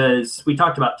 because we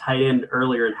talked about tight end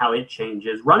earlier and how it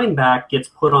changes. Running back gets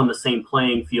put on the same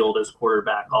playing field as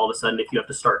quarterback all of a sudden if you have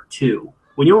to start 2.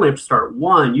 When you only have to start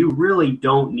 1, you really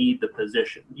don't need the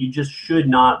position. You just should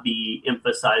not be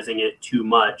emphasizing it too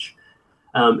much.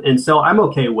 And so I'm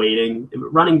okay waiting.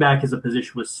 Running back is a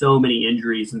position with so many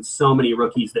injuries and so many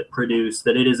rookies that produce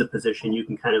that it is a position you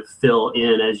can kind of fill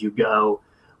in as you go.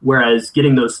 Whereas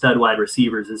getting those stud wide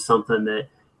receivers is something that,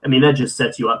 that just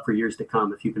sets you up for years to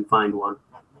come if you can find one.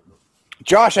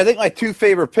 Josh, I think my 2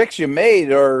 favorite picks you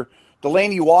made are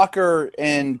Delaney Walker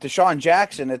and Deshaun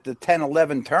Jackson at the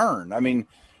 10-11 turn. I mean,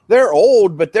 they're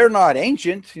old, but they're not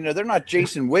ancient. You know, they're not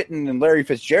Jason Witten and Larry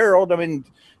Fitzgerald. I mean,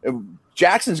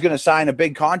 Jackson's going to sign a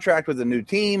big contract with a new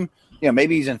team. You know,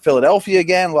 maybe he's in Philadelphia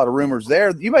again. A lot of rumors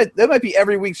there. That might be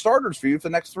every week starters for you for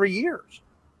the next 3 years.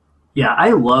 Yeah, I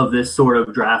love this sort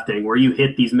of drafting where you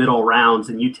hit these middle rounds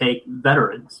and you take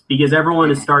veterans because everyone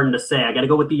is starting to say, I got to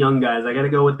go with the young guys. I got to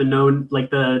go with the known, like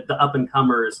the up and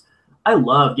comers. I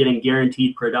love getting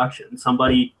guaranteed production.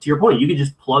 Somebody, to your point, you could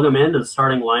just plug them into the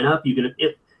starting lineup. You can,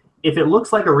 if it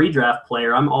looks like a redraft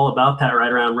player, I'm all about that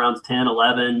right around rounds 10,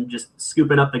 11, just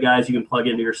scooping up the guys you can plug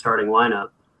into your starting lineup.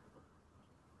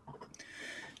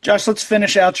 Josh, let's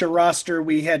finish out your roster.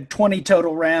 We had 20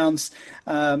 total rounds.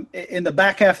 In the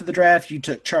back half of the draft, you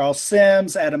took Charles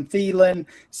Sims, Adam Thielen,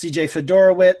 C.J.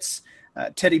 Fedorowicz,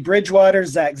 Teddy Bridgewater,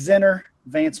 Zach Zenner,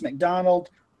 Vance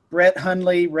McDonald, Brett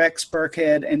Hundley, Rex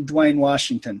Burkhead, and Dwayne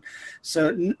Washington.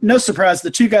 So no surprise, the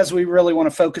two guys we really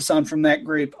want to focus on from that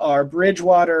group are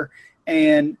Bridgewater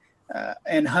and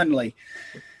Hundley.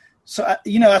 So,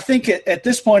 I think at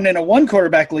this point in a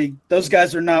one-quarterback league, those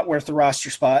guys are not worth the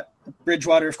roster spot.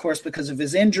 Bridgewater, of course, because of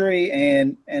his injury,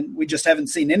 and we just haven't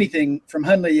seen anything from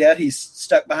Hundley yet. He's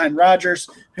stuck behind Rodgers.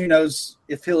 Who knows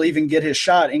if he'll even get his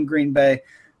shot in Green Bay.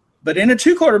 But in a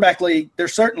two-quarterback league, they're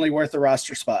certainly worth the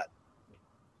roster spot.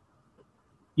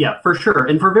 Yeah, for sure,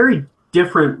 and for very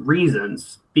different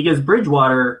reasons. Because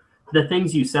Bridgewater, the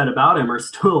things you said about him are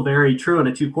still very true in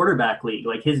a two-quarterback league.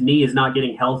 Like, his knee is not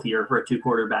getting healthier for a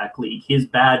two-quarterback league. His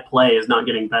bad play is not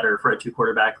getting better for a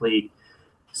two-quarterback league.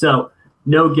 So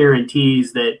no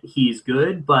guarantees that he's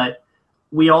good, but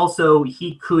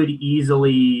he could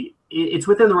easily – it's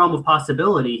within the realm of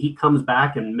possibility. He comes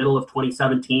back in the middle of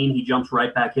 2017. He jumps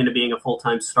right back into being a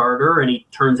full-time starter, and he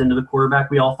turns into the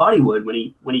quarterback we all thought he would when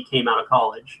he came out of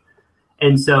college.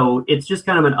 And so it's just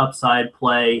kind of an upside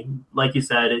play. Like you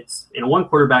said, it's in a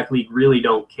one-quarterback league, really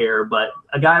don't care, but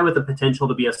a guy with the potential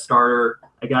to be a starter,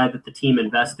 a guy that the team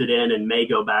invested in and may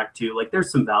go back to, like,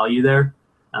 there's some value there.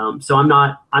 So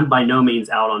I'm by no means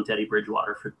out on Teddy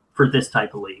Bridgewater for this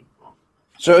type of league.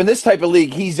 So in this type of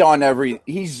league, he's not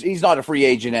a free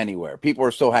agent anywhere. People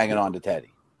are still hanging on to Teddy.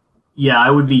 Yeah,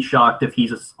 I would be shocked if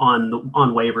he's on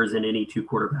waivers in any two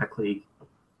quarterback league.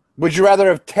 Would you rather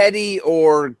have Teddy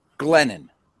or Glennon?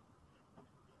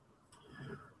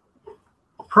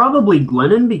 Probably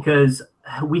Glennon, because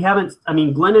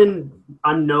Glennon,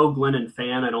 I'm no Glennon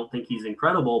fan. I don't think he's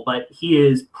incredible, but he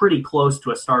is pretty close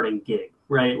to a starting gig,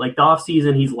 right? Like, the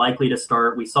offseason, he's likely to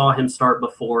start. We saw him start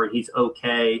before, and he's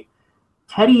okay.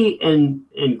 Teddy and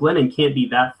Glennon can't be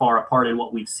that far apart in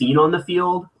what we've seen on the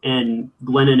field, and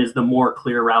Glennon is the more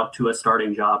clear route to a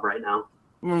starting job right now.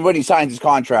 When he signs his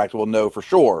contract, we'll know for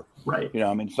sure. Right.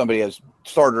 Somebody has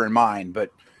starter in mind, but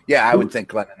yeah, I would think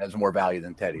Glennon has more value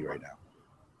than Teddy right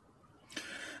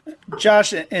now.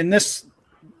 Josh, in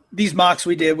these mocks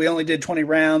we only did 20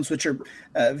 rounds, which are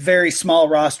very small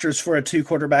rosters for a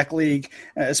two-quarterback league,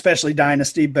 especially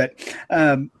Dynasty. But,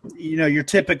 your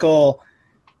typical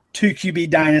 2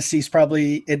 QB Dynasty is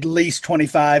probably at least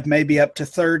 25, maybe up to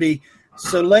 30.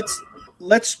 So let's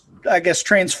I guess,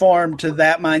 transform to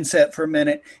that mindset for a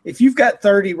minute. If you've got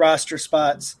 30 roster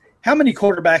spots, how many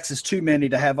quarterbacks is too many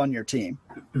to have on your team?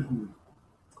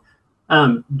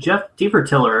 Jeff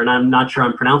Devertiller, and I'm not sure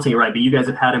I'm pronouncing it right, but you guys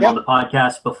have had him on the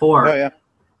podcast before. Oh, yeah.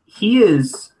 He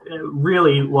is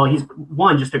really, he's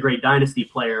just a great dynasty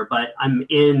player, but I'm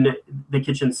in the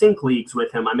kitchen sink leagues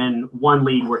with him. I'm in one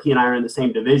league where he and I are in the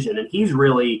same division, and he's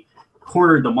really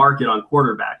cornered the market on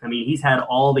quarterback. I mean, he's had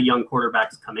all the young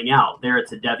quarterbacks coming out. There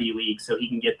it's a Devy league, so he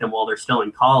can get them while they're still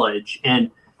in college.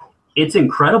 And it's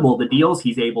incredible the deals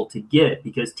he's able to get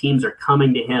because teams are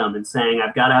coming to him and saying,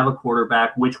 I've got to have a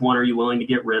quarterback. Which one are you willing to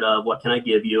get rid of? What can I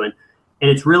give you? And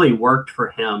it's really worked for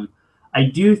him. I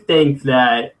do think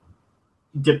that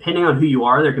depending on who you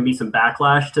are, there can be some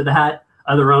backlash to that.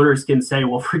 Other owners can say,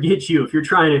 well, forget you. If you're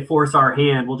trying to force our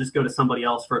hand, we'll just go to somebody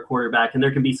else for a quarterback. And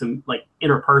there can be some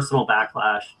interpersonal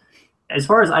backlash. As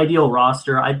far as ideal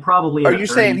roster, I'd probably... Are you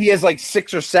saying he has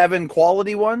 6 or 7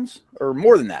 quality ones or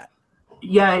more than that?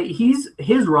 Yeah,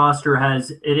 his roster has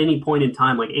at any point in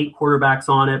time 8 quarterbacks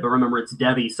on it, but remember it's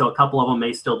Devy, so a couple of them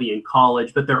may still be in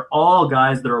college, but they're all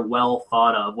guys that are well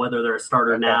thought of, whether they're a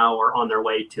starter now or on their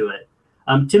way to it.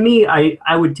 To me,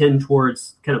 I would tend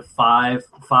towards kind of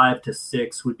 5 to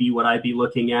 6 would be what I'd be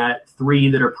looking at. 3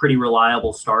 that are pretty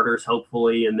reliable starters,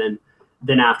 hopefully, and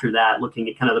then after that, looking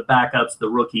at kind of the backups, the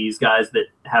rookies, guys that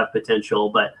have potential.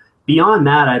 But beyond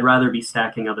that, I'd rather be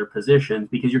stacking other positions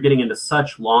because you're getting into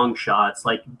such long shots.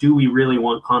 Do we really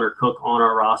want Connor Cook on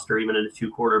our roster, even in a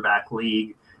 2-quarterback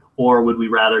league? or would we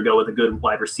rather go with a good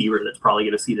wide receiver that's probably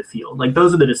going to see the field? Like,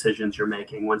 those are the decisions you're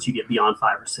making once you get beyond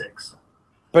 5 or 6.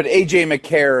 But A.J.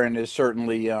 McCarron is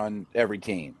certainly on every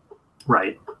team.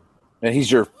 Right. And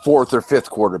he's your 4th or 5th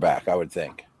quarterback, I would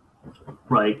think.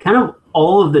 Right. Kind of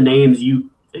all of the names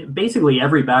basically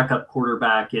every backup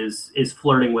quarterback is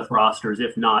flirting with rosters,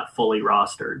 if not fully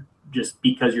rostered, just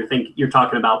because you're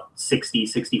talking about 60,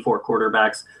 64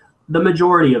 quarterbacks. The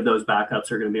majority of those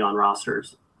backups are going to be on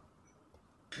rosters.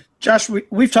 Josh,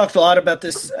 we've talked a lot about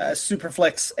this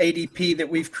Superflex ADP that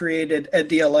we've created at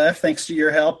DLF, thanks to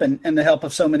your help and the help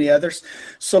of so many others.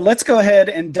 So let's go ahead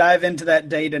and dive into that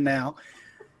data now.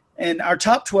 And our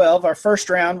top 12, our first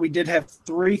round, we did have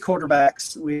 3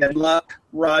 quarterbacks. We had Luck,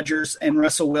 Rodgers, and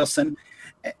Russell Wilson.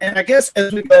 And I guess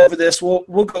as we go over this,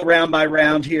 we'll go round by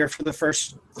round here for the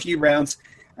first few rounds.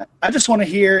 I just want to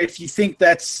hear if you think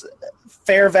that's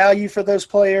fair value for those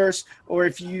players, or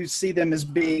if you see them as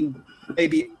being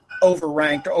maybe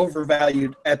overranked or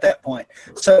overvalued at that point.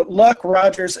 So Luck,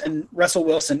 Rodgers, and Russell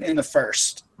Wilson in the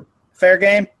first. Fair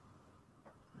game?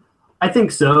 I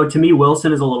think so. To me,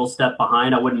 Wilson is a little step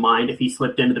behind. I wouldn't mind if he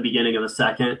slipped into the beginning of the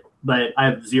second, but I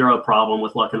have zero problem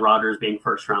with Luck and Rodgers being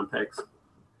first-round picks.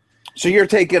 So you're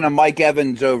taking a Mike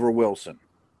Evans over Wilson?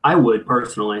 I would,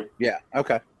 personally. Yeah,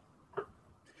 okay. All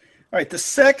right, the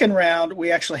second round,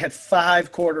 we actually had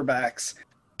 5 quarterbacks.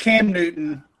 Cam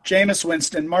Newton, Jameis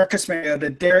Winston, Marcus Mariota,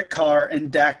 Derek Carr,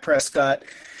 and Dak Prescott.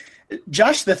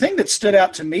 Josh, the thing that stood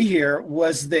out to me here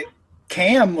was that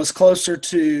Cam was closer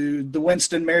to the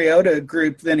Winston Mariota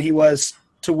group than he was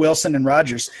to Wilson and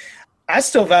Rodgers. I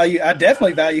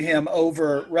definitely value him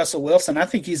over Russell Wilson. I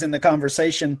think he's in the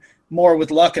conversation more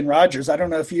with Luck and Rodgers. I don't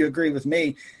know if you agree with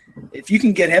me. If you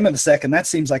can get him in the second, that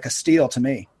seems like a steal to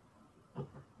me.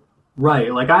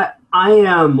 Right. Like I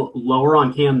am lower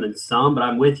on Cam than some, but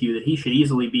I'm with you that he should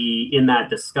easily be in that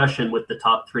discussion with the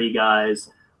top 3 guys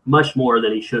much more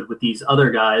than he should with these other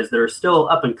guys that are still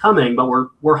up and coming, but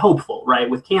we're hopeful, right?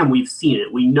 With Cam, we've seen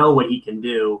it. We know what he can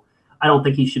do. I don't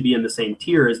think he should be in the same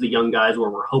tier as the young guys where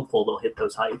we're hopeful they'll hit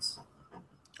those heights.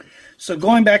 So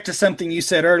going back to something you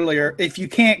said earlier, if you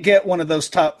can't get one of those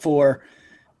top 4,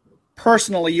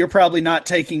 personally, you're probably not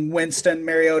taking Winston,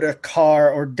 Mariota,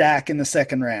 Carr, or Dak in the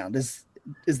second round. Is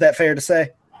that fair to say?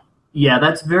 Yeah,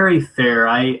 that's very fair.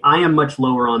 I am much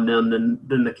lower on them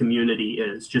than the community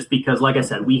is, just because, like I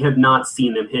said, we have not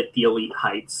seen them hit the elite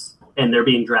heights, and they're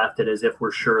being drafted as if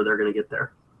we're sure they're going to get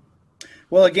there.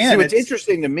 Well, again, what's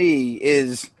interesting to me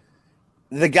is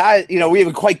the guy, we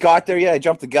haven't quite got there yet. I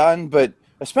jumped the gun, but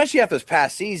especially after this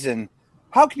past season,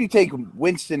 how can you take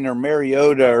Winston or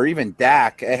Mariota or even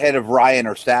Dak ahead of Ryan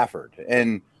or Stafford?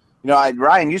 And,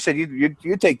 Ryan, you said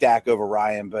you'd take Dak over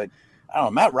Ryan, but I don't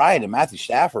know, Matt Ryan and Matthew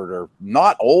Stafford are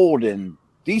not old and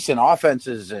decent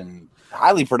offenses and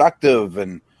highly productive.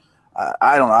 And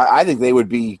I don't know. I think they would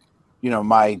be,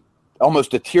 my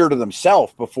almost a tier to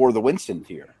themselves before the Winston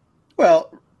tier.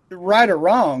 Well, right or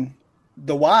wrong,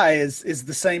 the why is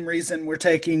the same reason we're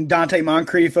taking Dante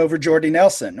Moncrief over Jordy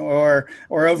Nelson or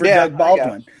over Doug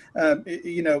Baldwin.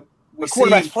 The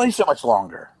quarterbacks play so much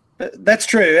longer. That's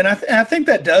true, and I think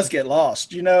that does get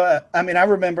lost. I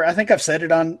remember. I think I've said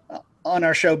it on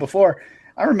our show before.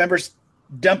 I remember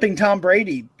dumping Tom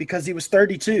Brady because he was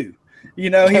 32. He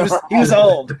was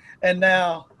old, and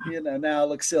now I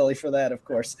look silly for that. Of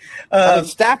course,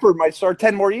 Stafford might start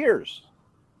 10 more years.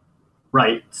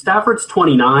 Right. Stafford's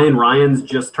 29. Ryan's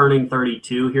just turning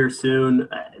 32 here soon.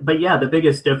 But, yeah, the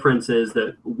biggest difference is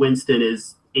that Winston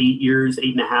is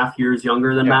 8.5 years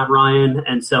younger than Matt Ryan.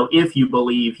 And so if you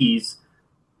believe he's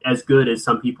as good as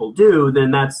some people do,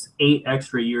 then that's 8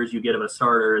 extra years you get of a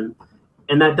starter.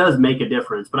 And that does make a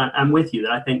difference. But I'm with you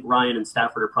that I think Ryan and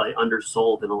Stafford are probably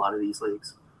undersold in a lot of these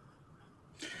leagues.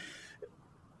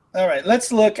 All right,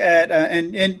 let's look at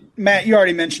and Matt, you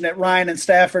already mentioned it. Ryan and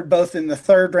Stafford both in the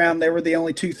third round. They were the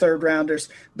only 2 third-rounders.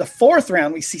 The fourth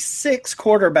round, we see 6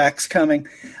 quarterbacks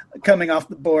coming off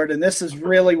the board, and this is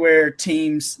really where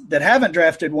teams that haven't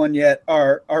drafted one yet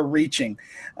are reaching.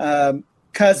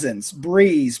 Cousins,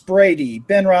 Breeze, Brady,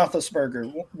 Ben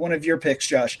Roethlisberger, one of your picks,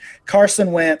 Josh,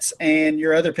 Carson Wentz, and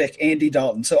your other pick, Andy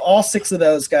Dalton. So all 6 of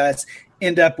those guys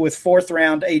end up with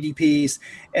 4th-round ADPs,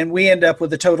 and we end up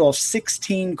with a total of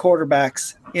 16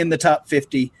 quarterbacks in the top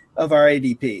 50 of our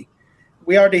ADP.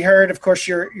 We already heard, of course,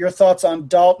 your thoughts on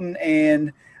Dalton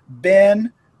and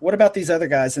Ben. What about these other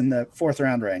guys in the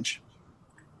 4th-round range?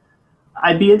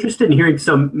 I'd be interested in hearing.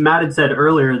 So Matt had said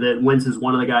earlier that Wentz is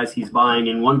one of the guys he's buying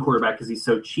in one quarterback because he's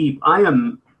so cheap. I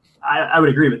would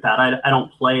agree with that. I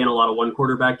don't play in a lot of one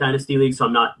quarterback dynasty leagues, so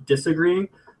I'm not disagreeing.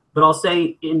 But I'll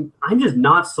say I'm just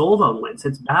not sold on Wentz.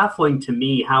 It's baffling to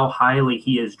me how highly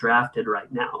he is drafted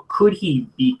right now. Could he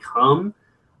become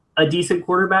a decent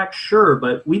quarterback? Sure,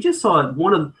 but we just saw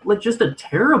just a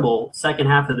terrible second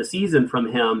half of the season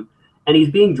from him, and he's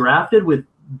being drafted with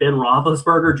Ben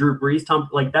Roethlisberger, Drew Brees, Tom.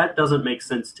 Like, that doesn't make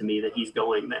sense to me that he's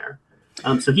going there.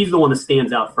 So he's the one that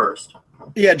stands out first.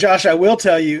 Yeah, Josh, I will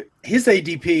tell you, his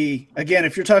ADP, again,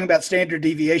 if you're talking about standard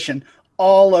deviation,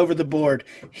 all over the board.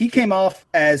 He came off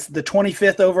as the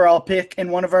 25th overall pick in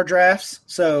one of our drafts,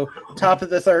 so top of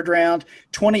the third round,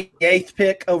 28th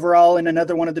pick overall in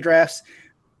another one of the drafts.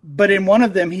 But in one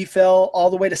of them, he fell all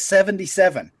the way to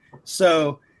 77.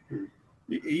 So,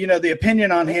 the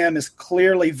opinion on him is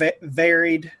clearly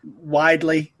varied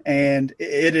widely, and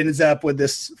it ends up with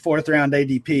this fourth-round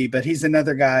ADP. But he's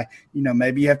another guy,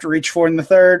 maybe you have to reach for in the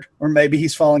third, or maybe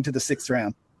he's falling to the sixth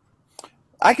round.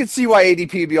 I could see why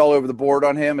ADP would be all over the board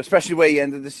on him, especially the way he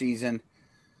ended the season.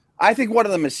 I think one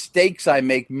of the mistakes I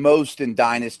make most in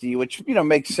Dynasty, which,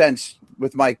 makes sense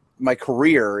with my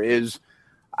career, is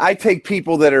I take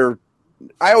people that are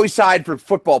 – I always side for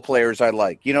football players I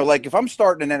like. Like if I'm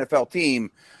starting an NFL team,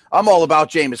 I'm all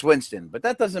about Jameis Winston, but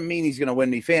that doesn't mean he's going to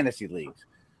win me fantasy leagues.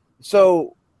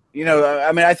 So,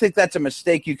 I think that's a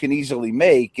mistake you can easily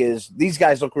make is these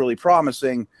guys look really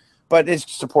promising, but his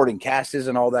supporting cast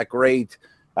isn't all that great.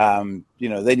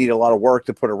 They need a lot of work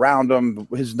to put around him.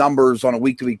 His numbers on a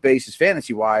week-to-week basis,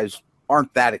 fantasy-wise,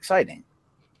 aren't that exciting.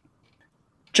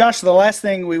 Josh, the last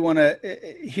thing we want to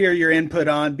hear your input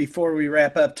on before we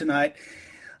wrap up tonight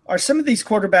are some of these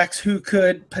quarterbacks who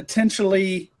could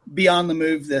potentially be on the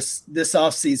move this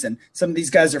offseason. Some of these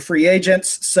guys are free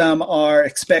agents. Some are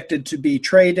expected to be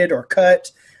traded or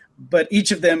cut, but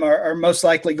each of them are most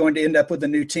likely going to end up with a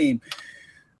new team.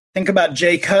 Think about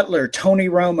Jay Cutler, Tony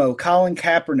Romo, Colin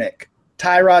Kaepernick,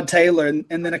 Tyrod Taylor,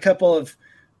 and then a couple of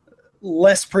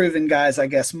less proven guys, I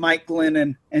guess, Mike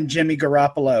Glennon and Jimmy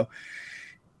Garoppolo.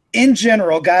 In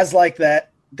general, guys like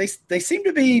that, they seem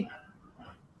to be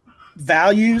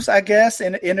values, I guess,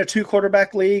 in a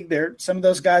two-quarterback league. Some of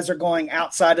those guys are going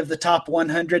outside of the top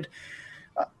 100.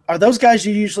 Are those guys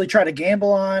you usually try to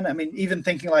gamble on? I mean, even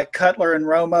thinking like Cutler and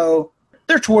Romo,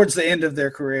 they're towards the end of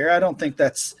their career. I don't think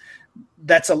that's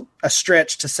a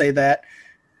stretch to say that.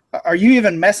 Are you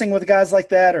even messing with guys like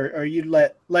that, or are you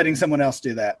letting someone else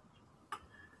do that?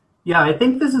 Yeah, I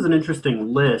think this is an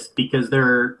interesting list because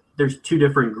there's two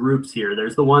different groups here.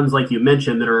 There's the ones, like you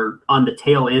mentioned, that are on the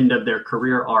tail end of their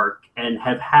career arc and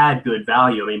have had good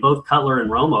value. I mean, both Cutler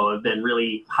and Romo have been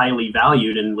really highly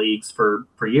valued in leagues for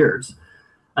years.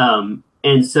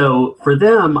 And so for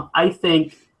them, I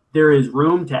think there is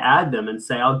room to add them and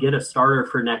say, I'll get a starter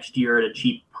for next year at a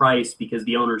cheap price because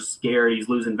the owner's scared. He's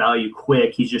losing value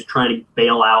quick. He's just trying to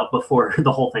bail out before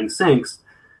the whole thing sinks.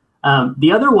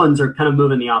 The other ones are kind of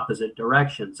moving the opposite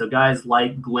direction. So guys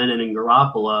like Glennon and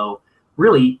Garoppolo,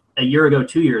 really a year ago,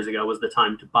 2 years ago was the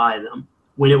time to buy them.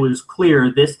 When it was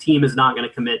clear this team is not going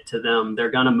to commit to them,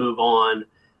 they're going to move on.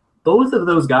 Both of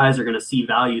those guys are going to see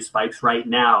value spikes right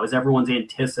now as everyone's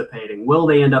anticipating. Will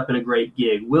they end up in a great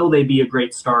gig? Will they be a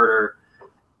great starter?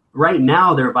 Right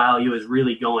now, their value is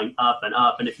really going up and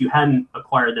up. And if you hadn't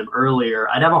acquired them earlier,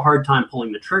 I'd have a hard time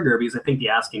pulling the trigger because I think the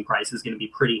asking price is going to be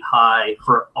pretty high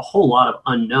for a whole lot of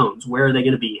unknowns. Where are they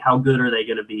going to be? How good are they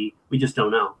going to be? We just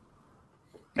don't know.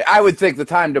 I would think the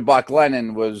time to buy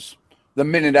Glennon was the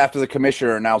minute after the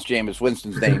commissioner announced Jameis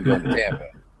Winston's name going to Tampa.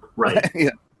 Right. Yeah.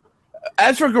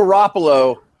 As for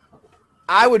Garoppolo,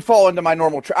 I would fall into my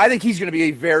normal I think he's going to be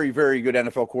a very, very good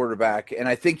NFL quarterback, and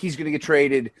I think he's going to get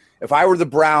traded. If I were the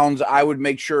Browns, I would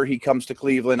make sure he comes to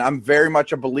Cleveland. I'm very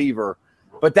much a believer,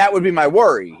 but that would be my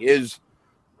worry is,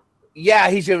 yeah,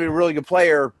 he's going to be a really good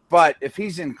player, but if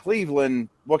he's in Cleveland,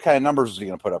 what kind of numbers is he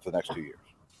going to put up the next 2 years?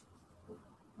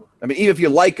 I mean, even if you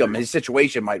like him, his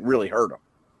situation might really hurt him.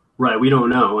 Right, we don't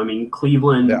know. I mean,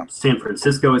 Cleveland, San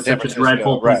Francisco is such a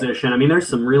dreadful position. I mean, there's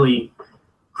some really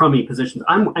crummy positions.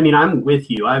 I'm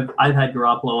with you. I've had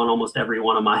Garoppolo on almost every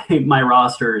one of my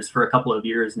rosters for a couple of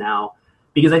years now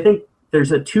because I think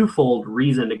there's a twofold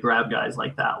reason to grab guys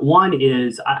like that. One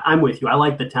is I'm with you. I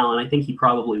like the talent. I think he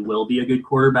probably will be a good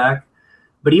quarterback.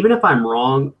 But even if I'm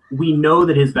wrong, we know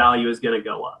that his value is going to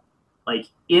go up. Like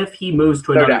if he moves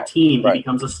to another team, he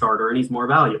becomes a starter and he's more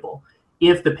valuable.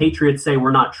 If the Patriots say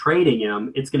we're not trading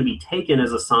him, it's going to be taken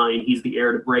as a sign he's the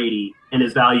heir to Brady, and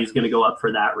his value is going to go up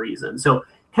for that reason. So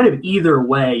kind of either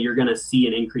way, you're going to see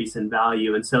an increase in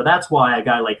value. And so that's why a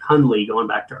guy like Hundley, going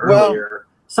back to earlier,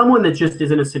 someone that just is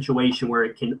in a situation where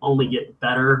it can only get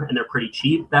better and they're pretty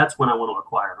cheap, that's when I want to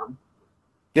acquire them.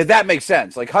 Yeah, that makes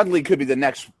sense. Like Hundley could be the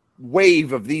next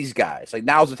wave of these guys. Like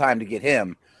now's the time to get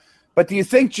him. But do you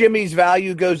think Jimmy's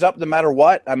value goes up no matter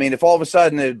what? I mean, if all of a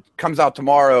sudden it comes out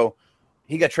tomorrow,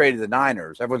 he got traded to the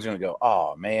Niners, everyone's going to go,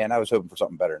 oh, man, I was hoping for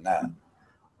something better than that.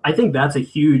 I think that's a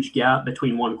huge gap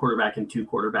between one quarterback and two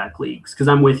quarterback leagues, because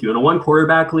I'm with you. In a one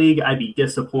quarterback league, I'd be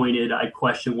disappointed. I'd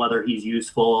question whether he's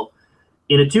useful.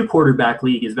 In a two quarterback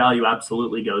league, his value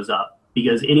absolutely goes up,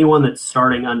 because anyone that's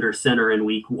starting under center in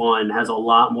week one has a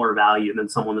lot more value than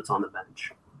someone that's on the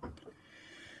bench.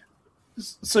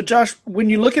 So, Josh, when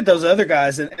you look at those other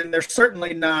guys, and they're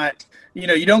certainly not,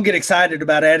 you don't get excited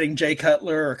about adding Jay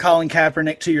Cutler or Colin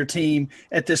Kaepernick to your team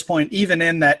at this point, even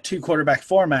in that two quarterback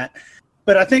format.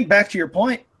 But I think back to your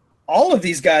point, all of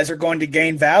these guys are going to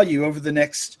gain value over the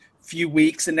next few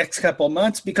weeks and next couple of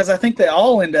months, because I think they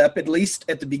all end up, at least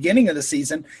at the beginning of the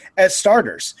season, as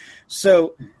starters.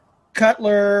 So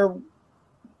Cutler,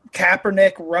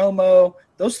 Kaepernick, Romo,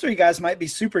 those three guys might be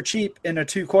super cheap in a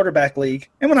two quarterback league.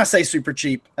 And when I say super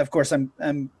cheap, of course,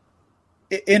 I'm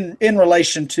in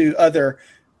relation to other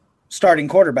starting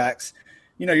quarterbacks.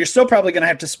 You're still probably going to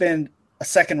have to spend a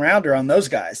second rounder on those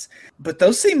guys, but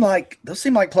those seem like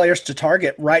players to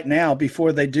target right now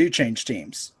before they do change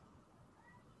teams.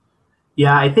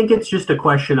 Yeah, I think it's just a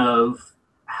question of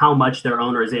how much their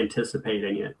owner is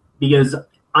anticipating it, because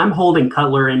I'm holding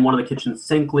Cutler in one of the kitchen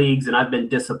sink leagues, and I've been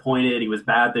disappointed. He was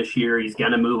bad this year. He's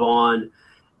going to move on.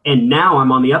 And now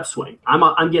I'm on the upswing.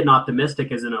 I'm getting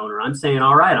optimistic as an owner. I'm saying,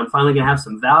 all right, I'm finally going to have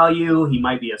some value. He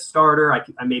might be a starter.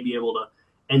 I may be able to.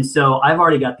 And so I've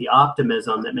already got the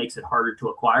optimism that makes it harder to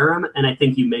acquire him. And I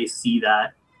think you may see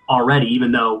that already,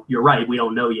 even though you're right, we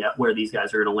don't know yet where these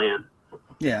guys are going to land.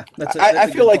 Yeah. I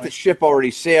feel like the ship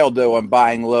already sailed, though, on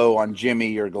buying low on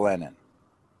Jimmy or Glennon.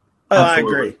 Oh, I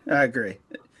agree.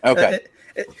 Okay.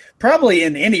 Probably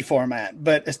in any format,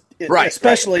 but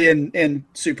especially right. in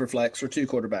Superflex or two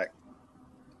quarterback.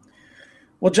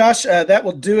 Well, Josh, that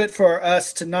will do it for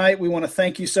us tonight. We want to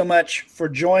thank you so much for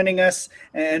joining us.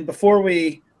 And before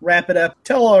we wrap it up,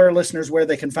 tell our listeners where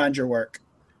they can find your work.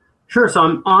 Sure. So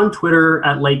I'm on Twitter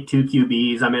at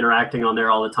Lake2QBs. I'm interacting on there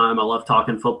all the time. I love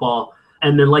talking football.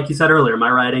 And then, like you said earlier,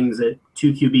 my writing's at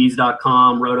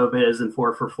 2QBs.com, RotoViz, and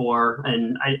 4for4.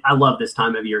 And I love this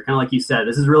time of year. Kind of like you said,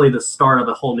 this is really the start of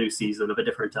a whole new season of a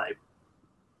different type.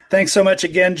 Thanks so much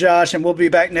again, Josh, and we'll be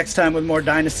back next time with more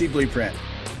Dynasty Blueprint.